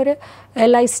അതനുസരിച്ച് നമ്മളൊരു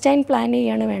ലൈഫ് സ്റ്റൈൽ പ്ലാൻ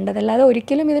ചെയ്യുകയാണ് വേണ്ടത്. അല്ലാതെ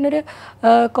ഒരിക്കലും ഇതിനൊരു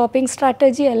കോപ്പിംഗ്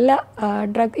സ്ട്രാറ്റജി അല്ല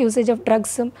യൂസേജ് ഓഫ്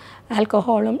ഡ്രഗ്സും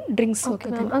ആൽക്കഹോളും ഡ്രിങ്ക്സും ഒക്കെ.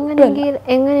 അങ്ങനെയെങ്കിൽ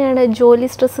എങ്ങനെയാണ് ജോലി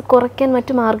സ്ട്രെസ് കുറയ്ക്കാൻ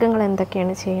മറ്റു മാർഗ്ഗങ്ങൾ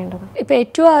എന്തൊക്കെയാണ് ചെയ്യേണ്ടത്? ഇപ്പോൾ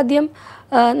ഏറ്റവും ആദ്യം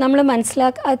നമ്മൾ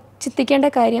ചിന്തിക്കേണ്ട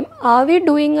കാര്യം, R V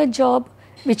doing A job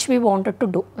which we wanted to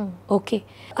do? Okay.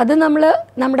 അത്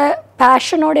നമ്മുടെ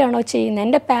പാഷനോടെയാണോ ചെയ്യുന്നത്,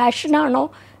 എൻ്റെ പാഷനാണോ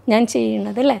ഞാൻ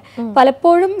ചെയ്യുന്നത് അല്ലേ?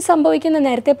 പലപ്പോഴും സംഭവിക്കുന്ന,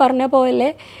 നേരത്തെ പറഞ്ഞ പോലെ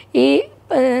ഈ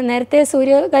നേരത്തെ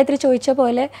സൂര്യഗായത്രി ചോദിച്ച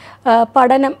പോലെ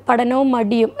പഠനവും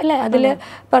മടിയും അല്ലേ, അതിൽ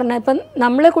പറഞ്ഞ ഇപ്പം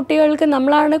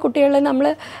നമ്മളാണ് കുട്ടികളെ നമ്മൾ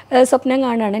സ്വപ്നം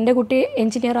കാണുകയാണ്, എൻ്റെ കുട്ടി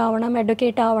എൻജിനീയർ ആവണം,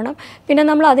 അഡ്വക്കേറ്റ് ആവണം. പിന്നെ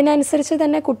നമ്മൾ അതിനനുസരിച്ച്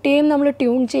തന്നെ കുട്ടിയെയും നമ്മൾ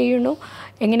ട്യൂൺ ചെയ്യുന്നു,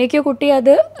 എങ്ങനെയൊക്കെയോ കുട്ടി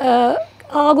അത്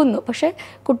ആകുന്നു. പക്ഷേ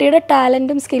കുട്ടിയുടെ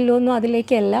ടാലൻറ്റും സ്കില്ലും ഒന്നും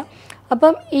അതിലേക്കല്ല.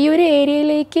 അപ്പം ഈ ഒരു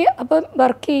ഏരിയയിലേക്ക് അപ്പം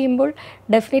വർക്ക് ചെയ്യുമ്പോൾ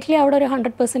ഡെഫിനറ്റ്ലി അവിടെ ഒരു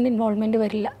 100% ഇൻവോൾവ്മെൻറ്റ്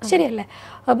വരില്ല, ശരിയല്ലേ?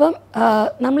 അപ്പം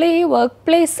നമ്മൾ ഈ വർക്ക്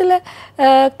പ്ലേസിൽ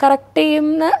കറക്റ്റ്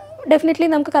ചെയ്യുന്ന ഡെഫിനറ്റ്ലി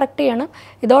നമുക്ക് കറക്റ്റ് ചെയ്യണം.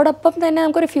 ഇതോടൊപ്പം തന്നെ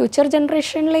നമുക്കൊരു ഫ്യൂച്ചർ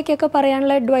ജനറേഷനിലേക്കൊക്കെ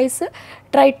പറയാനുള്ള അഡ്വൈസ്,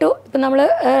 ട്രൈ ടു ഇപ്പം നമ്മൾ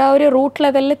ആ ഒരു റൂട്ട്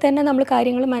ലെവലിൽ തന്നെ നമ്മൾ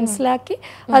കാര്യങ്ങൾ മനസ്സിലാക്കി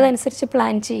അതനുസരിച്ച്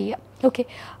പ്ലാൻ ചെയ്യുക. ഓക്കെ.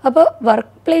 അപ്പോൾ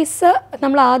വർക്ക് പ്ലേസ്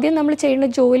നമ്മൾ ചെയ്യുന്ന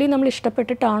ജോലി നമ്മൾ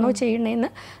ഇഷ്ടപ്പെട്ടിട്ടാണോ ചെയ്യണതെന്ന്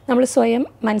നമ്മൾ സ്വയം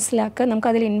മനസ്സിലാക്കുക,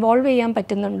 നമുക്കതിൽ ഇൻവോൾവ് ചെയ്യാൻ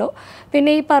പറ്റുന്നുണ്ടോ.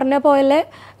 പിന്നെ ഈ പറഞ്ഞ പോലെ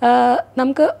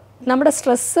നമുക്ക് നമ്മുടെ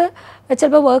സ്ട്രെസ്സ്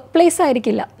ചിലപ്പോൾ വർക്ക് പ്ലേസ്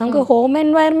ആയിരിക്കില്ല, നമുക്ക് ഹോം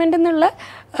എൻവയറമെൻ്റ് എന്നുള്ള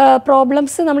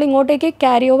പ്രോബ്ലംസ് നമ്മൾ ഇങ്ങോട്ടേക്ക്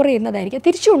ക്യാരി ഓവർ ചെയ്യുന്നതായിരിക്കും,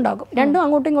 തിരിച്ചും ഉണ്ടാകും. രണ്ടും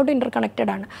അങ്ങോട്ടും ഇങ്ങോട്ടും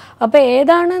ഇൻ്റർകണക്റ്റഡ് ആണ്. അപ്പോൾ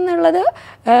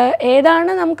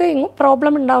ഏതാണ് നമുക്ക്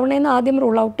പ്രോബ്ലം ഉണ്ടാവണേന്ന് ആദ്യം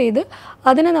റൂൾ ഔട്ട് ചെയ്ത്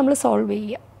അതിനെ നമ്മൾ സോൾവ്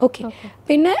ചെയ്യുക. ഓക്കെ.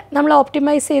 പിന്നെ നമ്മൾ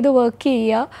ഓപ്റ്റിമൈസ് ചെയ്ത് വർക്ക്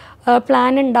ചെയ്യുക,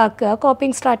 പ്ലാൻ ഉണ്ടാക്കുക,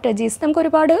 കോപ്പിംഗ് സ്ട്രാറ്റജീസ്, നമുക്ക്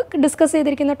ഒരുപാട് ഡിസ്കസ്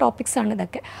ചെയ്തിരിക്കുന്ന ടോപ്പിക്സാണ്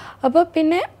ഇതൊക്കെ. അപ്പോൾ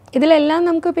പിന്നെ ഇതിലെല്ലാം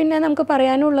നമുക്ക്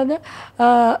പറയാനുള്ളത്,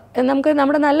 നമുക്ക്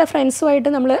നമ്മുടെ നല്ല ഫ്രണ്ട്സുമായിട്ട്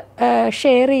നമ്മൾ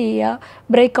ഷെയർ ചെയ്യുക,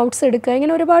 ബ്രേക്ക് ഔട്ട്സ് എടുക്കുക,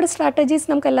 ഇങ്ങനെ ഒരുപാട് സ്ട്രാറ്റജീസ്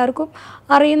നമുക്ക് എല്ലാവർക്കും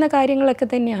അറിയുന്ന കാര്യങ്ങളൊക്കെ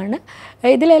തന്നെയാണ്.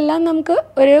 ഇതിലെല്ലാം നമുക്ക്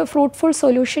ഒരു ഫ്രൂട്ട്ഫുൾ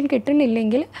സൊല്യൂഷൻ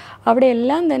കിട്ടുന്നില്ലെങ്കിൽ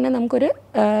അവിടെയെല്ലാം തന്നെ നമുക്കൊരു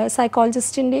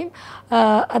സൈക്കോളജിസ്റ്റിൻ്റെയും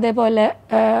അതേപോലെ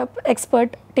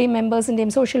എക്സ്പേർട്ട് ടീം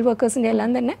മെമ്പേഴ്സിൻ്റെയും സോഷ്യൽ വർക്കേഴ്സിൻ്റെയും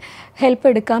എല്ലാം തന്നെ ഹെൽപ്പ്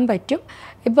എടുക്കാൻ പറ്റും.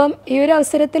 ഇപ്പം ഈ ഒരു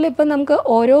അവസരത്തിൽ ഇപ്പം നമുക്ക്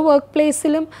ഓരോ വർക്ക്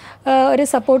പ്ലേസിലും ഒരു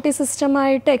സപ്പോർട്ടീവ്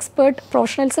സിസ്റ്റമായിട്ട് എക്സ്പേർട്ട്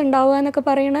പ്രൊഫഷണൽസ് ഉണ്ടാവുക എന്നൊക്കെ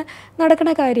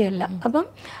നടക്കുന്ന കാര്യമല്ല. അപ്പം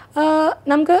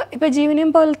നമുക്ക് ഇപ്പോൾ ജീവനിയം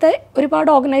പോലത്തെ ഒരുപാട്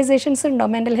ഓർഗനൈസേഷൻസ്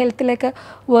ഉണ്ടാവും മെൻ്റൽ ഹെൽത്തിലേക്ക്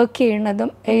വർക്ക് ചെയ്യുന്നതും,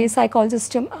 ഈ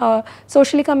സൈക്കോളജിസ്റ്റും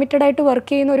സോഷ്യലി കമ്മിറ്റഡ് ആയിട്ട് വർക്ക്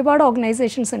ചെയ്യുന്ന ഒരുപാട്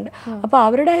ഓർഗനൈസേഷൻസ് ഉണ്ട്. അപ്പോൾ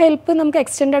അവരുടെ ഹെൽപ്പ് നമുക്ക്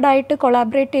എക്സ്റ്റെൻഡഡ് ആയിട്ട്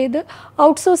കൊളാബറേറ്റ് ചെയ്ത്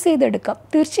ഔട്ട്സോഴ്സ് ചെയ്തെടുക്കാം.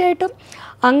 തീർച്ചയായിട്ടും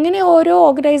അങ്ങനെ ഓരോ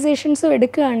ഓർഗനൈസേഷൻസും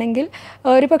എടുക്കുകയാണെങ്കിൽ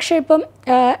ഒരു പക്ഷേ ഇപ്പം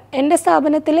എൻ്റെ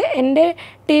സ്ഥാപനത്തിൽ എൻ്റെ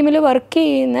ടീമിൽ വർക്ക്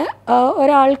ചെയ്യുന്ന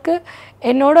ഒരാൾക്ക്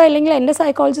എന്നോടോ അല്ലെങ്കിൽ എൻ്റെ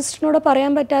സൈക്കോളജിസ്റ്റിനോടോ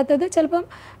പറയാൻ പറ്റാത്തത് ചിലപ്പം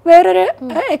വേറൊരു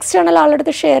എക്സ്റ്റേണൽ ആളുടെ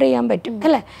അടുത്ത് ഷെയർ ചെയ്യാൻ പറ്റും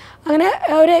അല്ലേ. അങ്ങനെ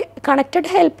ഒരു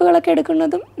കണക്റ്റഡ് ഹെൽപ്പുകളൊക്കെ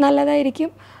എടുക്കുന്നതും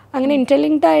നല്ലതായിരിക്കും. അങ്ങനെ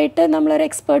ഇൻ്റർലിങ്ക്ഡ് ആയിട്ട് നമ്മളൊരു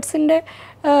എക്സ്പേർട്സിൻ്റെ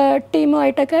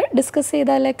ടീമുമായിട്ടൊക്കെ ഡിസ്കസ്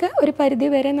ചെയ്താലൊക്കെ ഒരു പരിധി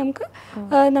വരെ നമുക്ക്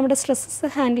നമ്മുടെ സ്ട്രെസ്സസ്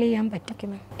ഹാൻഡിൽ ചെയ്യാൻ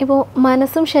പറ്റും. ഇപ്പോൾ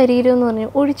മനസ്സും ശരീരവും എന്ന്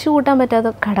പറഞ്ഞാൽ ഒഴിച്ചു കൂട്ടാൻ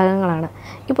പറ്റാത്ത ഘടകങ്ങളാണ്.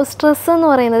 ഇപ്പോൾ സ്ട്രെസ് എന്ന്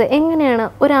പറയുന്നത് എങ്ങനെയാണ്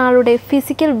ഒരാളുടെ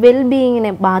ഫിസിക്കൽ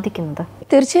വെൽബീയിങ്ങിനെ ബാധിക്കുന്നത്?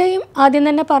 തീർച്ചയായും ആദ്യം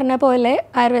തന്നെ പറഞ്ഞ പോലെ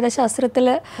ആയുർവേദ ശാസ്ത്രത്തിൽ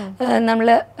നമ്മൾ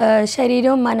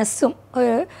ശരീരവും മനസ്സും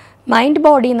മൈൻഡ്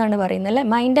ബോഡി എന്നാണ് പറയുന്നത് അല്ലേ,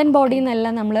 മൈൻഡ് ആൻഡ് ബോഡി എന്നല്ല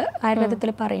നമ്മൾ ആയുർവേദത്തിൽ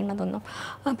പറയുന്നതൊന്നും.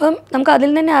 അപ്പം നമുക്ക്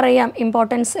അതിൽ തന്നെ അറിയാം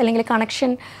ഇമ്പോർട്ടൻസ് അല്ലെങ്കിൽ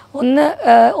കണക്ഷൻ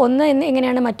ഒന്ന്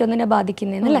എങ്ങനെയാണ് മറ്റൊന്നിനെ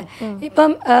ബാധിക്കുന്നതെന്നല്ലേ.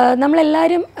 ഇപ്പം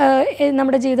നമ്മളെല്ലാവരും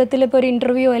നമ്മുടെ ജീവിതത്തിൽ ഇപ്പോൾ ഒരു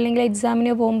ഇൻ്റർവ്യൂ അല്ലെങ്കിൽ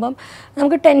എക്സാമിനോ പോകുമ്പം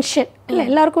നമുക്ക് ടെൻഷൻ അല്ലേ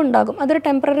എല്ലാവർക്കും ഉണ്ടാകും. അതൊരു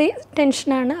ടെമ്പററി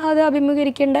ടെൻഷനാണ്, അത്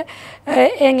അഭിമുഖീകരിക്കേണ്ട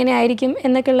എങ്ങനെയായിരിക്കും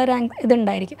എന്നൊക്കെയുള്ള ഒരു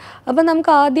ഇതുണ്ടായിരിക്കും. അപ്പം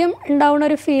നമുക്ക് ആദ്യം ഉണ്ടാവുന്ന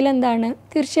ഒരു ഫീൽ എന്താണ്,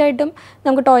 തീർച്ചയായിട്ടും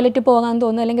നമുക്ക് ടോയ്ലറ്റ് പോകാൻ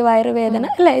തോന്നും അല്ലെങ്കിൽ വയറുവേദന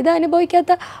അല്ലേ, ഇത്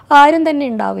അനുഭവിക്കാത്ത ആരും തന്നെ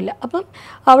ഉണ്ടാവില്ല. അപ്പം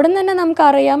അവിടെ നിന്ന് തന്നെ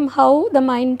നമുക്കറിയാം ഹൗ ദ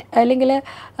മൈൻഡ് അല്ലെങ്കിൽ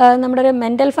നമ്മുടെ ഒരു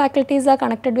mental faculties are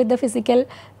connected with the physical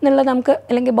എന്നുള്ള നമുക്ക്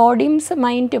അല്ലെങ്കിൽ ബോഡിയും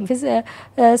മൈൻഡും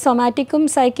സൊമാറ്റിക്കും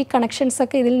സൈക്കിക്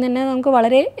കണക്ഷൻസൊക്കെ ഇതിൽ നിന്ന് നമുക്ക്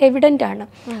വളരെ എവിഡൻ്റ് ആണ്.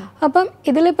 അപ്പം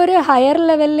ഇതിലിപ്പോൾ ഒരു ഹയർ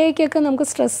ലെവലിലേക്കൊക്കെ നമുക്ക്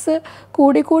സ്ട്രെസ്സ്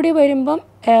കൂടി വരുമ്പം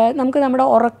നമുക്ക് നമ്മുടെ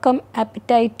ഉറക്കം,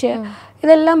 ആപ്പിറ്റൈറ്റ്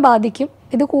ഇതെല്ലാം ബാധിക്കും.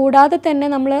 ഇത് കൂടാതെ തന്നെ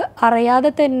നമ്മൾ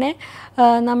അറിയാതെ തന്നെ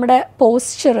നമ്മുടെ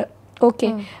പോസ്ചർ ഓക്കെ,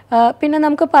 പിന്നെ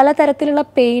നമുക്ക് പലതരത്തിലുള്ള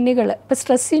പെയിനുകൾ, ഇപ്പോൾ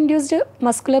സ്ട്രെസ് ഇൻഡ്യൂസ്ഡ്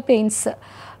മസ്കുലർ പെയിൻസ്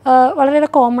വളരെ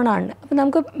കോമൺ ആണ്. അപ്പോൾ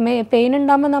നമുക്ക് പെയിൻ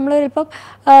ഉണ്ടാകുമ്പോൾ നമ്മൾ ചിലപ്പം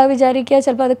വിചാരിക്കുക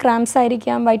ചിലപ്പോൾ അത് ക്രാംസ്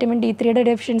ആയിരിക്കാം, വൈറ്റമിൻ D3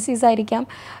 ഡെഫിഷ്യൻസീസ് ആയിരിക്കാം,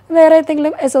 വേറെ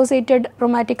ഏതെങ്കിലും അസോസിയേറ്റഡ്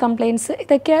റൊമാറ്റിക് കംപ്ലയിൻസ്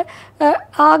ഇതൊക്കെ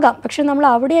ആകാം. പക്ഷെ നമ്മൾ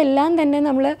അവിടെയെല്ലാം തന്നെ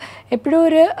നമ്മൾ എപ്പോഴും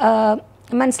ഒരു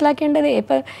മനസ്സിലാക്കേണ്ടത്,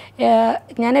 ഇപ്പം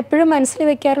ഞാൻ എപ്പോഴും മനസ്സിൽ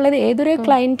വെക്കാറുള്ളത് ഏതൊരു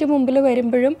ക്ലയൻറ്റ് മുമ്പിൽ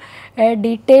വരുമ്പോഴും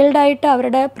ഡീറ്റെയിൽഡായിട്ട്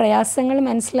അവരുടെ പ്രയാസങ്ങൾ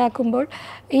മനസ്സിലാക്കുമ്പോൾ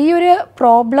ഈ ഒരു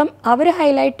പ്രോബ്ലം അവർ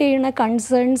ഹൈലൈറ്റ് ചെയ്യുന്ന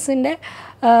കൺസേൺസിൻ്റെ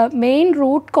main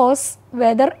root cause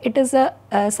whether it is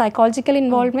A psychological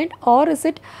involvement or is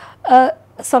it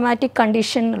somatic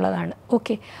condition എന്നുള്ളതാണ്.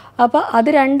 ഓക്കെ, അപ്പോൾ അത്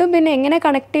രണ്ടും പിന്നെ എങ്ങനെ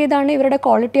കണക്ട് ചെയ്താണ് ഇവരുടെ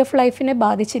ക്വാളിറ്റി ഓഫ് ലൈഫിനെ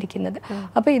ബാധിച്ചിരിക്കുന്നത്.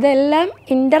 അപ്പോൾ ഇതെല്ലാം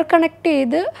ഇൻ്റർ കണക്ട്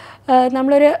ചെയ്ത്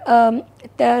നമ്മളൊരു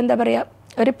എന്താ പറയുക,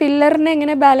 ഒരു പില്ലറിനെ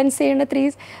എങ്ങനെ ബാലൻസ് ചെയ്യേണ്ട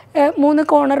 3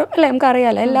 കോർണറും അല്ലേ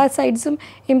നമുക്കറിയാമല്ലോ, എല്ലാ സൈഡ്സും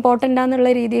ഇമ്പോർട്ടൻ്റ് ആണെന്നുള്ള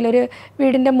രീതിയിൽ ഒരു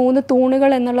വീടിൻ്റെ 3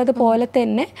 തൂണുകൾ എന്നുള്ളത് പോലെ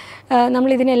തന്നെ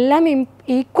നമ്മളിതിനെല്ലാം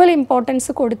ഈക്വൽ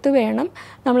ഇമ്പോർട്ടൻസ് കൊടുത്ത് വേണം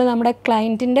നമ്മൾ നമ്മുടെ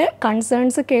ക്ലയൻറ്റിൻ്റെ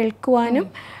കൺസേൺസ് കേൾക്കുവാനും.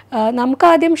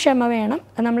 നമുക്കാദ്യം ക്ഷമ വേണം,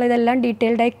 നമ്മളിതെല്ലാം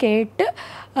ഡീറ്റെയിൽഡായി കേട്ട്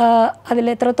അതിൽ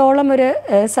എത്രത്തോളം ഒരു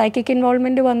സൈക്കിക്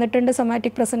ഇൻവോൾവ്മെൻറ്റ് വന്നിട്ടുണ്ട്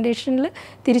സൊമാറ്റിക് പ്രസൻറ്റേഷനിൽ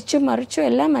തിരിച്ചും മറിച്ചും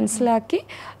എല്ലാം മനസ്സിലാക്കി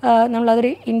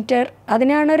നമ്മളതൊരു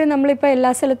അതിനാണൊരു നമ്മളിപ്പോൾ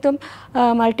എല്ലാ സ്ഥലത്തും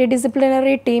മൾട്ടി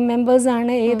ഡിസിപ്ലിനറി ടീം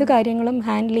മെമ്പേഴ്സാണ് ഏത് കാര്യങ്ങളും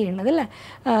ഹാൻഡിൽ ചെയ്യുന്നത് അല്ലേ,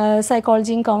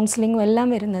 സൈക്കോളജിയും കൗൺസിലിങ്ങും എല്ലാം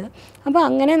വരുന്നത്. അപ്പോൾ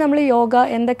അങ്ങനെ നമ്മൾ യോഗ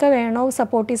എന്തൊക്കെ വേണോ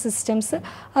സപ്പോർട്ടീവ് സിസ്റ്റംസ്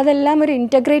അതെല്ലാം ഒരു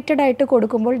ഇൻറ്റഗ്രേറ്റഡ് ആയിട്ട്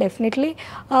കൊടുക്കുമ്പോൾ ഡെഫിനറ്റ്ലി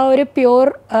ആ ഒരു പ്യുവർ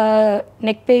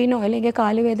നെക്ക് പെയിനോ അല്ലെങ്കിൽ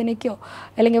കാലുവേദനയ്ക്കോ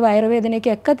അല്ലെങ്കിൽ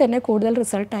വയറുവേദനയ്ക്കോ ഒക്കെ തന്നെ കൂടുതൽ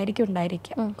റിസൾട്ടായിരിക്കും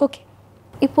ഉണ്ടായിരിക്കുക. ഓക്കെ,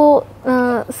 ഇപ്പോൾ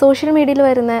സോഷ്യൽ മീഡിയയിൽ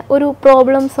വരുന്ന ഒരു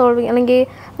പ്രോബ്ലം സോൾവിങ് അല്ലെങ്കിൽ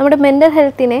നമ്മുടെ മെൻ്റൽ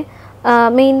ഹെൽത്തിനെ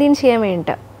മെയിൻറ്റെയിൻ ചെയ്യാൻ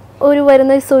വേണ്ടിയിട്ട്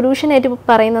വരുന്ന സൊല്യൂഷനായിട്ട്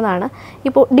പറയുന്നതാണ്.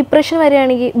 ഇപ്പോൾ ഡിപ്രഷൻ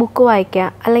വരികയാണെങ്കിൽ ബുക്ക് വായിക്കുക,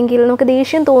 അല്ലെങ്കിൽ നമുക്ക്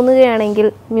ദേഷ്യം തോന്നുകയാണെങ്കിൽ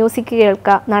മ്യൂസിക്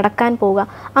കേൾക്കുക, നടക്കാൻ പോവുക,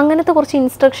 അങ്ങനത്തെ കുറച്ച്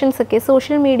ഇൻസ്ട്രക്ഷൻസ് ഒക്കെ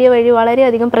സോഷ്യൽ മീഡിയ വഴി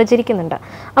വളരെയധികം പ്രചരിക്കുന്നുണ്ട്.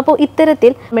 അപ്പോൾ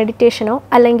ഇത്തരത്തിൽ മെഡിറ്റേഷനോ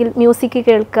അല്ലെങ്കിൽ മ്യൂസിക്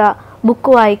കേൾക്കുക,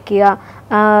 ബുക്ക് വായിക്കുക,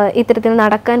 ഇത്തരത്തിൽ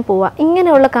നടക്കാൻ പോവുക,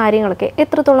 ഇങ്ങനെയുള്ള കാര്യങ്ങളൊക്കെ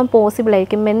എത്രത്തോളം പോസിബിൾ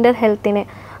ആയിരിക്കും മെൻ്റൽ ഹെൽത്തിനെ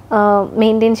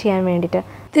മെയിൻറ്റെയിൻ ചെയ്യാൻ വേണ്ടിയിട്ട്?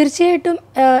 തീർച്ചയായിട്ടും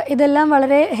ഇതെല്ലാം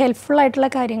വളരെ ഹെൽപ്ഫുൾ ആയിട്ടുള്ള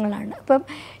കാര്യങ്ങളാണ്. അപ്പം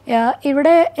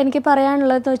ഇവിടെ എനിക്ക്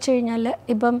പറയാനുള്ളതെന്ന് വെച്ച് കഴിഞ്ഞാൽ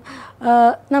ഇപ്പം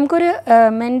നമുക്കൊരു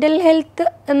മെൻ്റൽ ഹെൽത്ത്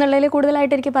എന്നുള്ളതിൽ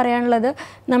കൂടുതലായിട്ട് എനിക്ക് പറയാനുള്ളത്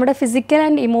നമ്മുടെ physical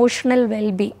and emotional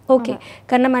wellbeing. Okay,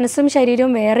 കാരണം മനസ്സും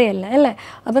ശരീരവും വേറെയല്ല അല്ലേ.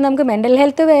 അപ്പോൾ നമുക്ക് മെൻ്റൽ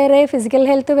ഹെൽത്ത് വേറെ ഫിസിക്കൽ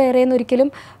ഹെൽത്ത് വേറെ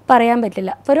എന്നൊരിക്കലും പറയാൻ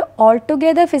പറ്റില്ല. അപ്പോൾ ഒരു all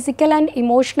together physical and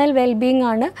emotional wellbeing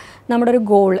ആണ് നമ്മുടെ ഒരു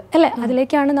ഗോൾ അല്ലേ,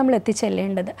 അതിലേക്കാണ് നമ്മൾ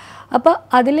എത്തിച്ചെല്ലേണ്ടത്. അപ്പോൾ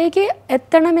അതിലേക്ക്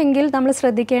എത്തണമെങ്കിൽ നമ്മൾ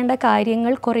ശ്രദ്ധിക്കേണ്ട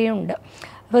കാര്യങ്ങൾ കുറേ ഉണ്ട്.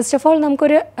 ഫസ്റ്റ് ഓഫ് ഓൾ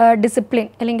നമുക്കൊരു ഡിസിപ്ലിൻ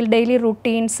അല്ലെങ്കിൽ ഡെയിലി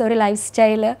റുട്ടീൻസ്, ഒരു life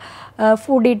style,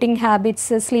 food eating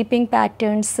habits, sleeping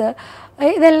patterns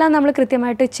ഇതെല്ലാം നമ്മൾ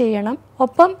കൃത്യമായിട്ട് ചെയ്യണം.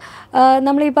 ഒപ്പം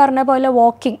നമ്മൾ ഈ പറഞ്ഞ പോലെ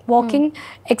വാക്കിംഗ്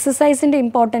എക്സസൈസിൻ്റെ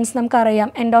ഇമ്പോർട്ടൻസ് നമുക്കറിയാം.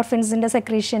 എൻഡോർഫിൻസിൻ്റെ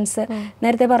സെക്രീഷൻസ്,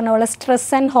 നേരത്തെ പറഞ്ഞ പോലെ സ്ട്രെസ്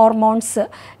ആൻഡ് ഹോർമോൺസ്,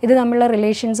 ഇത് തമ്മിലുള്ള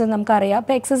റിലേഷൻസും നമുക്കറിയാം.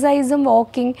 അപ്പോൾ എക്സസൈസും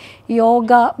വാക്കിംഗ്,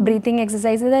 യോഗ, ബ്രീത്തിങ്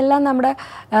എക്സസൈസ് ഇതെല്ലാം നമ്മുടെ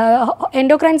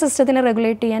എൻഡോക്രൈൻ സിസ്റ്റത്തിനെ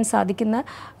റെഗുലേറ്റ് ചെയ്യാൻ സാധിക്കുന്ന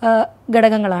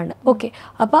ഘടകങ്ങളാണ്. ഓക്കെ,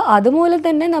 അപ്പോൾ അതുമൂലം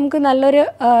തന്നെ നമുക്ക് നല്ലൊരു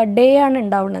ഡേ ആണ്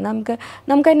ഉണ്ടാവുന്നത്.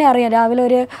 നമുക്ക് തന്നെ അറിയാം, രാവിലെ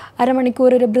ഒരു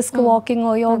അരമണിക്കൂർ ഒരു ബ്രിസ്ക്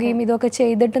വാക്കിങ്ങോ യോഗയും ഇതൊക്കെ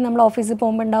ചെയ്തിട്ട് നമ്മൾ ഓഫീസിൽ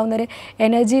പോകുമ്പോൾ ഉണ്ടാകുന്നൊരു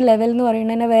എനർജി ലെവൽ എന്ന്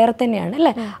പറയുന്നത് വേറെ തന്നെയാണ്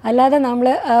അല്ലേ. അല്ലാതെ നമ്മൾ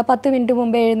 10 മിനിറ്റ്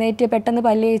മുമ്പ് എഴുന്നേറ്റ് പെട്ടെന്ന്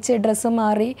പല്ല് തേച്ച് ഡ്രസ്സ്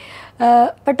മാറി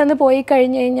പെട്ടെന്ന് പോയി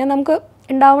കഴിഞ്ഞ് കഴിഞ്ഞാൽ നമുക്ക്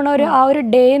ഉണ്ടാവുന്ന ആ ഒരു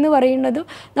ഡേ എന്ന് പറയുന്നതും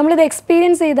നമ്മളിത്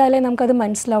എക്സ്പീരിയൻസ് ചെയ്താലേ നമുക്കത്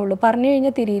മനസ്സിലാവുള്ളൂ, പറഞ്ഞു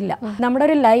കഴിഞ്ഞാൽ തിരിയില്ല. നമ്മുടെ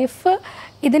ഒരു ലൈഫ്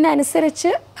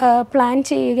ഇതിനനുസരിച്ച് പ്ലാൻ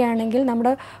ചെയ്യുകയാണെങ്കിൽ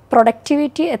നമ്മുടെ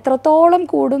പ്രൊഡക്ടിവിറ്റി എത്രത്തോളം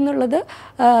കൂടുന്നുള്ളത്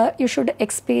യു ഷുഡ്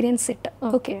എക്സ്പീരിയൻസ് ഇട്ട്.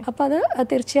 ഓക്കെ, അപ്പോൾ അത്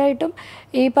തീർച്ചയായിട്ടും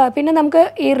പിന്നെ നമുക്ക്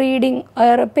ഈ റീഡിങ്,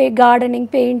 ഗാർഡനിങ്,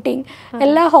 പെയിൻറ്റിങ്,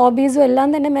 എല്ലാ ഹോബീസും എല്ലാം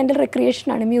തന്നെ മെൻ്റൽ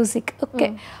റിക്രിയേഷനാണ്, മ്യൂസിക് ഒക്കെ.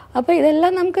 അപ്പോൾ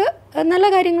ഇതെല്ലാം നമുക്ക് നല്ല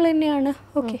കാര്യങ്ങൾ തന്നെയാണ്.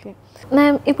 ഓക്കെ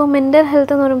മാം, ഇപ്പോൾ മെൻ്റൽ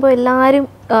ഹെൽത്ത് എന്ന് പറയുമ്പോൾ എല്ലാവരും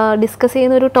ഡിസ്കസ്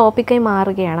ചെയ്യുന്ന ഒരു ടോപ്പിക്കായി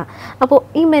മാറുകയാണ്. അപ്പോൾ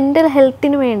ഈ മെൻ്റൽ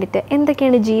ഹെൽത്തിന് വേണ്ടിയിട്ട്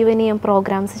എന്തൊക്കെയാണ് ജീവനീയം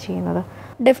പ്രോഗ്രാംസ് ചെയ്യുന്നത്?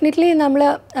 ഡെഫിനറ്റ്ലി നമ്മൾ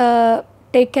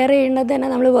ടേക്ക് കെയർ ചെയ്യുന്നത് തന്നെ,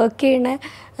 നമ്മൾ വർക്ക് ചെയ്യുന്ന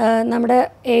നമ്മുടെ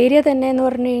ഏരിയ തന്നെ എന്ന്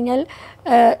പറഞ്ഞു കഴിഞ്ഞാൽ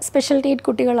സ്പെഷ്യൽ നീഡ്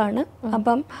കുട്ടികളാണ്.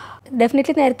 അപ്പം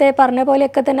ഡെഫിനറ്റ്ലി നേരത്തെ പറഞ്ഞ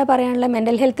പോലെയൊക്കെ തന്നെ പറയാനുള്ള,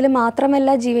 മെൻ്റൽ ഹെൽത്തിൽ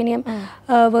മാത്രമല്ല ജീവനീയം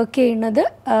വർക്ക് ചെയ്യുന്നത്,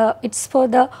 it's for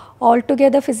the all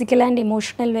together physical and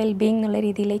emotional wellbeing എന്നുള്ള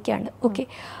രീതിയിലേക്കാണ്. ഓക്കെ,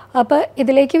 അപ്പോൾ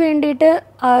ഇതിലേക്ക് വേണ്ടിയിട്ട്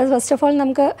ഫസ്റ്റ് ഓഫ് ഓൾ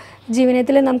നമുക്ക്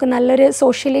ജീവനത്തിൽ നമുക്ക് നല്ലൊരു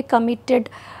സോഷ്യലി കമ്മിറ്റഡ്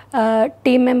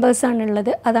ടീം മെമ്പേഴ്സാണുള്ളത്.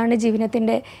 അതാണ്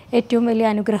ജീവനത്തിൻ്റെ ഏറ്റവും വലിയ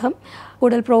അനുഗ്രഹം.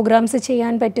 കൂടുതൽ പ്രോഗ്രാംസ്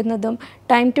ചെയ്യാൻ പറ്റുന്നതും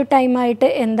ടൈം ടു ടൈമായിട്ട്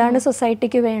എന്താണ്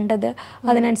സൊസൈറ്റിക്ക് വേണ്ടത്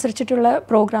അതിനനുസരിച്ചിട്ടുള്ള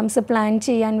പ്രോഗ്രാംസ് പ്ലാൻ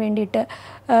ചെയ്യാൻ വേണ്ടിയിട്ട്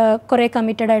കുറേ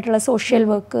കമ്മിറ്റഡ് ആയിട്ടുള്ള സോഷ്യൽ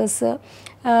വർക്കേഴ്സ്,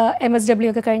 MSW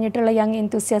ഒക്കെ കഴിഞ്ഞിട്ടുള്ള യങ്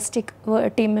എൻതൂസിയാസ്റ്റിക്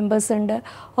ടീം മെമ്പേഴ്സ് ഉണ്ട്.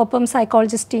 ഒപ്പം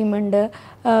സൈക്കോളജിസ്റ്റ് ടീമുണ്ട്,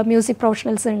 മ്യൂസിക്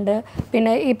പ്രൊഫഷണൽസ് ഉണ്ട്.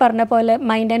 പിന്നെ ഈ പറഞ്ഞ പോലെ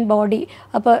മൈൻഡ് ആൻഡ് ബോഡി.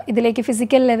 അപ്പോൾ ഇതിലേക്ക്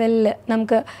ഫിസിക്കൽ ലെവലിൽ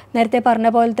നമുക്ക് നേരത്തെ പറഞ്ഞ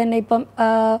പോലെ തന്നെ ഇപ്പം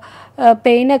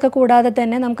പെയിനൊക്കെ കൂടാതെ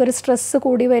തന്നെ നമുക്കൊരു സ്ട്രെസ്സ്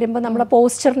കൂടി വരുമ്പോൾ നമ്മുടെ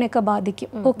പോസ്ചറിനെയൊക്കെ ബാധിക്കും.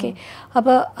 ഓക്കെ,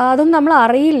 അപ്പോൾ അതൊന്നും നമ്മൾ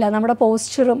അറിയില്ല. നമ്മുടെ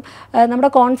പോസ്ചറും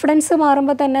നമ്മുടെ കോൺഫിഡൻസ്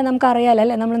മാറുമ്പോൾ തന്നെ നമുക്കറിയാമല്ലോ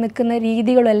അല്ലേ, നമ്മൾ നിൽക്കുന്ന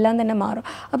രീതികളും എല്ലാം തന്നെ മാറും.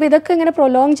 അപ്പോൾ ഇതൊക്കെ ഇങ്ങനെ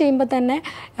പ്രൊലോങ് ചെയ്യുമ്പോൾ തന്നെ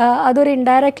അതൊരു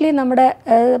ഇൻഡയറക്റ്റ്ലി നമ്മുടെ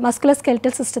മസ്കുലർ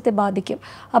സ്കെൽറ്റൽ സിസ്റ്റത്തെ ബാധിക്കും.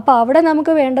 അപ്പോൾ അവിടെ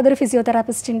നമുക്ക് വേണ്ടതൊരു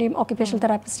ഫിസിയോതെറാപ്പിസ്റ്റിൻ്റെയും ഓക്യുപ്പേഷണൽ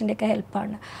തെറാപ്പിസ്റ്റിൻ്റെ ഒക്കെ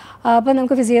ഹെൽപ്പാണ്. അപ്പോൾ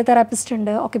നമുക്ക് ഫിസിയോതെറാപ്പിസ്റ്റ്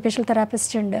ഉണ്ട്, ഓക്യുപ്പേഷണൽ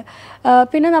തെറാപ്പിസ്റ്റ് ഉണ്ട്.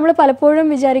 പിന്നെ നമ്മൾ പലപ്പോഴും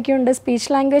വിചാരിക്കുന്നുണ്ട് സ്പീച്ച്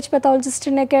ലാംഗ്വേജ്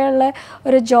പെത്തോളജിസ്റ്റിനൊക്കെ ഉള്ള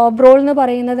ഒരു ജോബ് റോൾ എന്ന്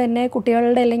പറയുന്നത് തന്നെ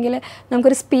കുട്ടികളുടെ, അല്ലെങ്കിൽ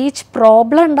നമുക്കൊരു സ്പീച്ച്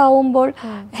പ്രോബ്ലം ഉണ്ടാവുമ്പോൾ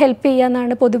ഹെൽപ്പ്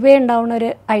ചെയ്യാന്നാണ് പൊതുവേ ഉണ്ടാവുന്ന ഒരു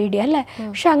ഐഡിയ അല്ലേ.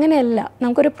 പക്ഷെ അങ്ങനെയല്ല,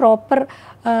 നമുക്കൊരു പ്രോപ്പർ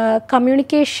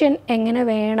കമ്മ്യൂണിക്കേഷൻ എങ്ങനെ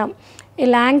വേണം, ഈ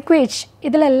ലാംഗ്വേജ്,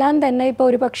 ഇതിലെല്ലാം തന്നെ ഇപ്പോൾ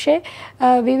ഒരു പക്ഷേ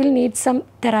we will need some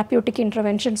therapeutic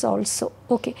interventions also.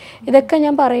 Okay, ഇതൊക്കെ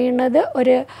ഞാൻ പറയുന്നത്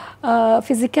ഒരു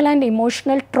ഫിസിക്കൽ ആൻഡ്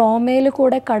ഇമോഷണൽ ട്രോമയിൽ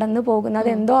കൂടെ കടന്നു പോകുന്ന,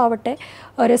 അതെന്തോ ആവട്ടെ,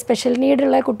 ഒരു സ്പെഷ്യൽ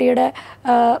നീഡുള്ള കുട്ടിയുടെ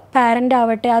പാരൻ്റ്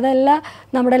ആവട്ടെ, അതല്ല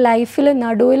നമ്മുടെ ലൈഫിൽ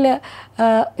നടുവിൽ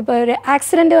ഇപ്പോൾ ഒരു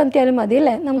ആക്സിഡൻറ്റ് വന്നിയാലും മതി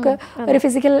അല്ലേ, നമുക്ക് ഒരു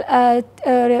ഫിസിക്കൽ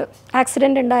ഒരു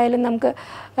ആക്സിഡൻറ്റ് ഉണ്ടായാലും നമുക്ക്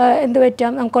എന്ത്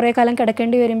പറ്റാം, നമുക്ക് കുറേ കാലം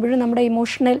കിടക്കേണ്ടി വരുമ്പോഴും നമ്മുടെ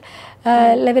ഇമോഷണൽ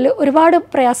ലെവൽ ഒരുപാട്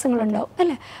പ്രയാസങ്ങളുണ്ടാവും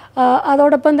അല്ലേ.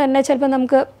 അതോടൊപ്പം തന്നെ ചിലപ്പോൾ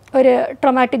നമുക്ക് ഒരു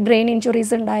ട്രോമാറ്റിക് ബ്രെയിൻ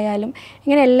ഇഞ്ചുറീസ് ഉണ്ടായാലും,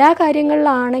 ഇങ്ങനെ എല്ലാ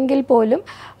കാര്യങ്ങളിലാണെങ്കിൽ പോലും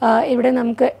ഇവിടെ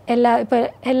നമുക്ക് ഇപ്പോൾ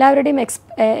എല്ലാവരുടെയും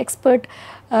എക്സ്പേർട്ട്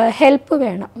ഹെൽപ്പ്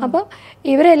വേണം. അപ്പം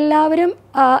ഇവരെല്ലാവരും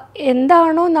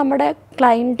എന്താണോ നമ്മുടെ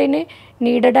ക്ലയൻറ്റിന്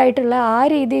നീഡഡ് ആയിട്ടുള്ള ആ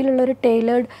രീതിയിലുള്ളൊരു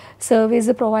ടൈലേർഡ്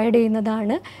സർവീസ് പ്രൊവൈഡ്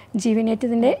ചെയ്യുന്നതാണ്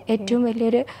ജീവനേറ്റത്തിൻ്റെ ഏറ്റവും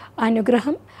വലിയൊരു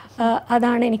അനുഗ്രഹം.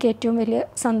 അതാണ് എനിക്ക് ഏറ്റവും വലിയ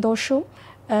സന്തോഷവും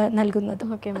നൽകുന്നത്.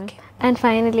 Okay ma'am, and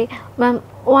finally ma'am,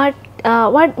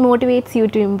 what motivates you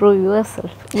to improve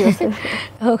yourself?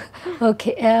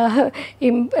 Okay,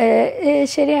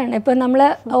 ശരിയാണ്. ഇപ്പം നമ്മൾ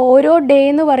ഓരോ ഡേ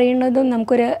എന്ന് പറയുന്നതും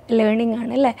നമുക്കൊരു ലേണിംഗ്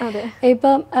ആണ് അല്ലേ.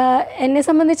 ഇപ്പം എന്നെ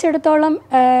സംബന്ധിച്ചിടത്തോളം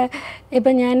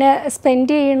ഇപ്പം ഞാൻ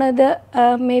സ്പെൻഡ് ചെയ്യണത്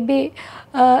മേ ബി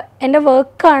എൻ്റെ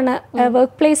വർക്കാണ്,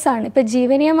 വർക്ക് പ്ലേസ് ആണ്. ഇപ്പം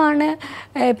ജീവനീയമാണ്,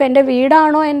 ഇപ്പം എൻ്റെ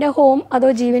വീടാണോ എൻ്റെ ഹോം അതോ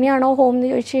ജീവനിയാണോ ഹോം എന്ന്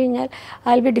ചോദിച്ചു കഴിഞ്ഞാൽ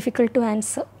I will be difficult to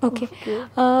answer. Okay,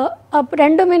 അപ്പം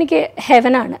രണ്ടും എനിക്ക്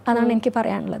ഹെവനാണ്, അതാണ് എനിക്ക്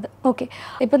പറയാനുള്ളത്. ഓക്കെ,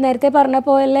 ഇപ്പം നേരത്തെ പറഞ്ഞ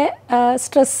പോലെ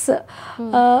സ്ട്രെസ്സ്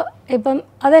ഇപ്പം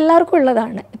അതെല്ലാവർക്കും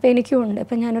ഉള്ളതാണ്, ഇപ്പം എനിക്കും ഉണ്ട്.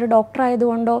 ഇപ്പം ഞാനൊരു ഡോക്ടർ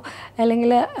ആയതുകൊണ്ടോ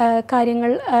അല്ലെങ്കിൽ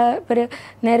കാര്യങ്ങൾ ഇപ്പോൾ ഒരു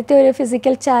നേരത്തെ ഒരു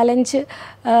ഫിസിക്കൽ ചാലഞ്ച്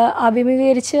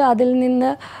അഭിമുഖീകരിച്ച് അതിൽ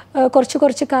നിന്ന്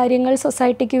കുറച്ച് കാര്യങ്ങൾ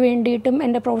സൊസൈറ്റിക്ക് വേണ്ടിയിട്ടും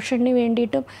എൻ്റെ പ്രൊഫഷന്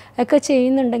വേണ്ടിയിട്ടും ഒക്കെ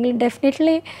ചെയ്യുന്നുണ്ടെങ്കിൽ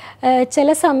ഡെഫിനറ്റ്ലി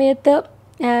ചില സമയത്ത്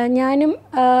ഞാനും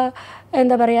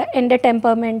എന്താ പറയുക, എൻ്റെ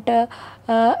ടെമ്പർമെൻറ്റ്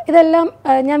ഇതെല്ലാം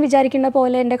ഞാൻ വിചാരിക്കുന്ന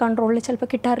പോലെ എൻ്റെ കൺട്രോളിൽ ചിലപ്പോൾ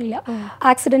കിട്ടാറില്ല.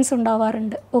 ആക്സിഡൻറ്റ്സ്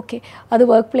ഉണ്ടാവാറുണ്ട്. ഓക്കെ, അത്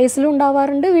വർക്ക് പ്ലേസിലും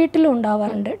ഉണ്ടാവാറുണ്ട്, വീട്ടിലും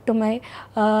ഉണ്ടാവാറുണ്ട്. ടു മൈ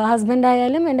ഹസ്ബൻഡ്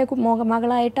ആയാലും എൻ്റെ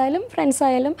മകളായിട്ടായാലും ഫ്രണ്ട്സ്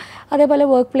ആയാലും അതേപോലെ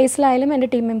വർക്ക് പ്ലേസിലായാലും എൻ്റെ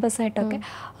ടീം മെമ്പേഴ്സായിട്ടൊക്കെ.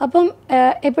 അപ്പം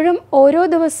എപ്പോഴും ഓരോ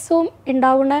ദിവസവും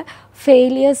ഉണ്ടാവുന്ന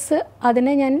ഫെയിലിയേഴ്സ്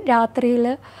അതിനെ ഞാൻ രാത്രിയിൽ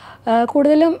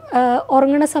കൂടുതലും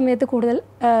ഉറങ്ങുന്ന സമയത്ത് കൂടുതൽ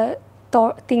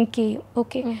തിങ്ക് ചെയ്യും.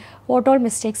 Okay, what all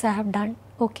mistakes I have done,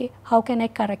 okay how can I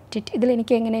correct it,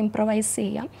 ഇതിലെനിക്ക് എങ്ങനെ ഇംപ്രവൈസ്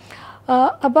ചെയ്യാം.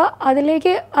 അപ്പോൾ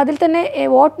അതിൽ തന്നെ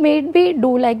what made B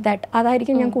do like that,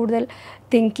 അതായിരിക്കും ഞാൻ കൂടുതൽ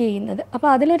തിങ്ക് ചെയ്യുന്നത്. അപ്പോൾ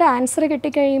അതിലൊരു ആൻസർ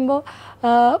കിട്ടിക്കഴിയുമ്പോൾ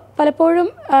പലപ്പോഴും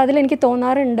അതിലെനിക്ക്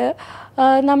തോന്നാറുണ്ട്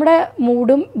നമ്മുടെ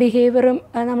മൂഡും ബിഹേവിയറും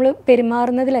നമ്മൾ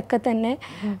പെരുമാറുന്നതിലൊക്കെ തന്നെ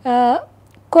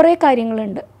കുറേ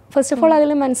കാര്യങ്ങളുണ്ട്. ഫസ്റ്റ് ഓഫ് ഓൾ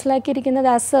അതിൽ മനസ്സിലാക്കിയിരിക്കുന്നത്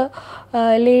ആസ്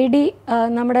എ ലേഡി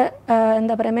നമ്മുടെ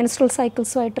എന്താ പറയുക മെൻസ്ട്രൽ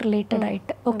സൈക്കിൾസുമായിട്ട് റിലേറ്റഡ്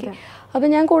ആയിട്ട്. ഓക്കെ, അപ്പോൾ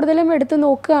ഞാൻ കൂടുതലും എടുത്ത്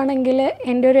നോക്കുകയാണെങ്കിൽ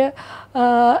എൻ്റെ ഒരു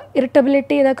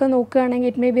ഇറിറ്റബിലിറ്റി ഇതൊക്കെ നോക്കുകയാണെങ്കിൽ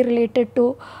it may be related to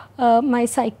my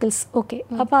cycles. Okay,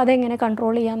 അപ്പോൾ അതെങ്ങനെ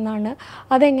കൺട്രോൾ ചെയ്യാം എന്നാണ്,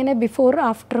 അതെങ്ങനെ ബിഫോർ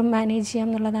ആഫ്റ്ററും മാനേജ് ചെയ്യാം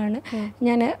എന്നുള്ളതാണ്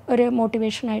ഞാൻ ഒരു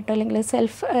മോട്ടിവേഷനായിട്ടോ അല്ലെങ്കിൽ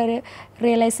സെൽഫ്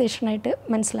റിയലൈസേഷനായിട്ട്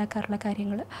മനസ്സിലാക്കാറുള്ള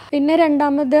കാര്യങ്ങൾ. പിന്നെ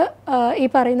രണ്ടാമത് ഈ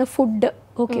പറയുന്ന ഫുഡ്.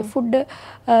 ഓക്കെ, ഫുഡ്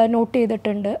നോട്ട്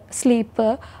ചെയ്തിട്ടുണ്ട്, സ്ലീപ്പ്.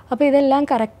 അപ്പോൾ ഇതെല്ലാം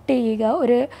കറക്റ്റ് ചെയ്യുക,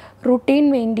 ഒരു റുട്ടീൻ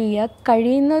മെയിൻറ്റെയിൻ ചെയ്യുക.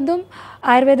 കഴിയുന്നതും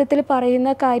ആയുർവേദത്തിൽ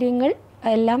പറയുന്ന കാര്യങ്ങൾ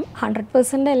എല്ലാം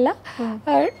 100% അല്ല,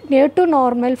 നിയർ ടു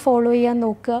നോർമൽ ഫോളോ ചെയ്യാൻ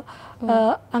നോക്കുക.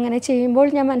 അങ്ങനെ ചെയ്യുമ്പോൾ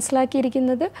ഞാൻ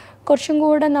മനസ്സിലാക്കിയിരിക്കുന്നത് കുറച്ചും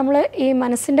കൂടെ നമ്മൾ ഈ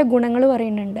മനസ്സിൻ്റെ ഗുണങ്ങൾ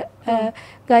പറയുന്നുണ്ട്.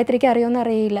 ഗായത്രിക്ക് അറിയുമെന്ന്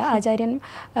അറിയില്ല, ആചാര്യൻ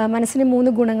മനസ്സിന്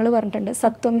 3 ഗുണങ്ങൾ പറഞ്ഞിട്ടുണ്ട്: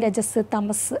 സത്വം, രജസ്,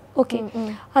 തമസ്. ഓക്കെ,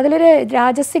 അതിലൊരു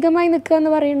രാജസികമായി നിൽക്കുക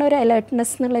എന്ന് പറയുന്ന ഒരു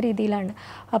അലേർട്ട്നെസ് എന്നുള്ള രീതിയിലാണ്.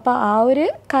 അപ്പോൾ ആ ഒരു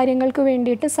കാര്യങ്ങൾക്ക്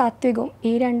വേണ്ടിയിട്ട് സാത്വികവും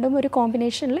ഈ രണ്ടും ഒരു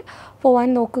കോമ്പിനേഷനിൽ പോകാൻ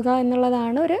നോക്കുക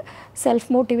എന്നുള്ളതാണ് ഒരു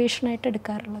സെൽഫ് മോട്ടിവേഷനായിട്ട്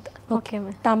എടുക്കാറുള്ളത്. ഓക്കെ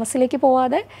മാം, താമസിലേക്ക്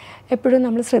പോവാതെ എപ്പോഴും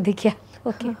നമ്മൾ ശ്രദ്ധിക്കുക.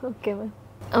 Okay okay ma'am.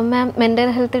 മാം, മെൻ്റൽ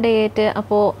ഹെൽത്ത് ഡേ ആയിട്ട്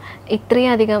അപ്പോൾ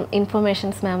ഇത്രയധികം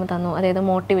ഇൻഫർമേഷൻസ് മാം തന്നു. അതായത്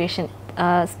മോട്ടിവേഷൻ,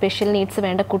 സ്പെഷ്യൽ നീഡ്സ്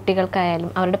വേണ്ട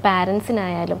കുട്ടികൾക്കായാലും അവരുടെ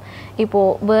പാരൻസിനായാലും, ഇപ്പോൾ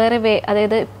വേറെ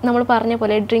അതായത് നമ്മൾ പറഞ്ഞ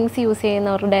പോലെ ഡ്രിങ്ക്സ് യൂസ്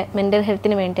ചെയ്യുന്നവരുടെ മെൻ്റൽ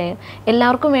ഹെൽത്തിന് വേണ്ടിയായും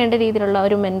എല്ലാവർക്കും വേണ്ട രീതിയിലുള്ള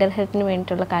ഒരു മെൻ്റൽ ഹെൽത്തിന്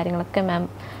വേണ്ടിയിട്ടുള്ള കാര്യങ്ങളൊക്കെ മാം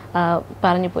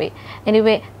പറഞ്ഞു പോയി.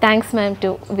 Anyway, thanks ma'am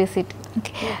to visit.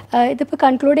 Okay, ഇതിപ്പോൾ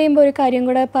കൺക്ലൂഡ് ചെയ്യുമ്പോൾ ഒരു കാര്യം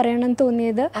കൂടെ പറയണമെന്ന്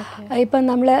തോന്നിയത്, ഇപ്പം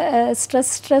നമ്മൾ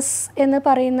സ്ട്രെസ് എന്ന്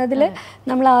പറയുന്നതിൽ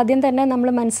നമ്മൾ ആദ്യം തന്നെ നമ്മൾ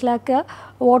മനസ്സിലാക്കുക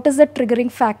what is the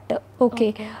triggering factor. Okay,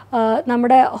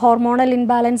 നമ്മുടെ ഹോർമോണൽ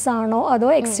ഇൻബാലൻസ് ആണോ അതോ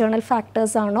എക്സ്റ്റേണൽ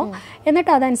ഫാക്ടേഴ്സ് ആണോ,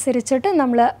 എന്നിട്ട് അതനുസരിച്ചിട്ട്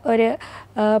നമ്മൾ ഒരു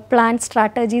പ്ലാൻ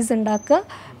സ്ട്രാറ്റജീസ് ഉണ്ടാക്കുക.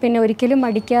 പിന്നെ ഒരിക്കലും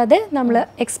മടിക്കാതെ നമ്മൾ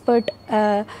എക്സ്പേർട്ട്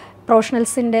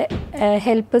പ്രൊഫഷണൽസിൻ്റെ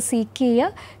ഹെൽപ്പ് സീക്ക് ചെയ്യുക.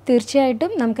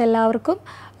 തീർച്ചയായിട്ടും നമുക്ക് എല്ലാവർക്കും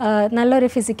നല്ലൊരു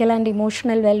ഫിസിക്കൽ ആൻഡ്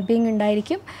ഇമോഷണൽ വെൽബീങ്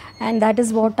ഉണ്ടായിരിക്കും. And that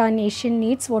is what are nation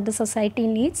needs, what the society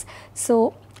needs. So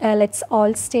let's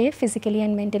all stay physically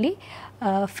and mentally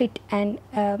fit and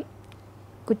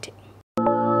good.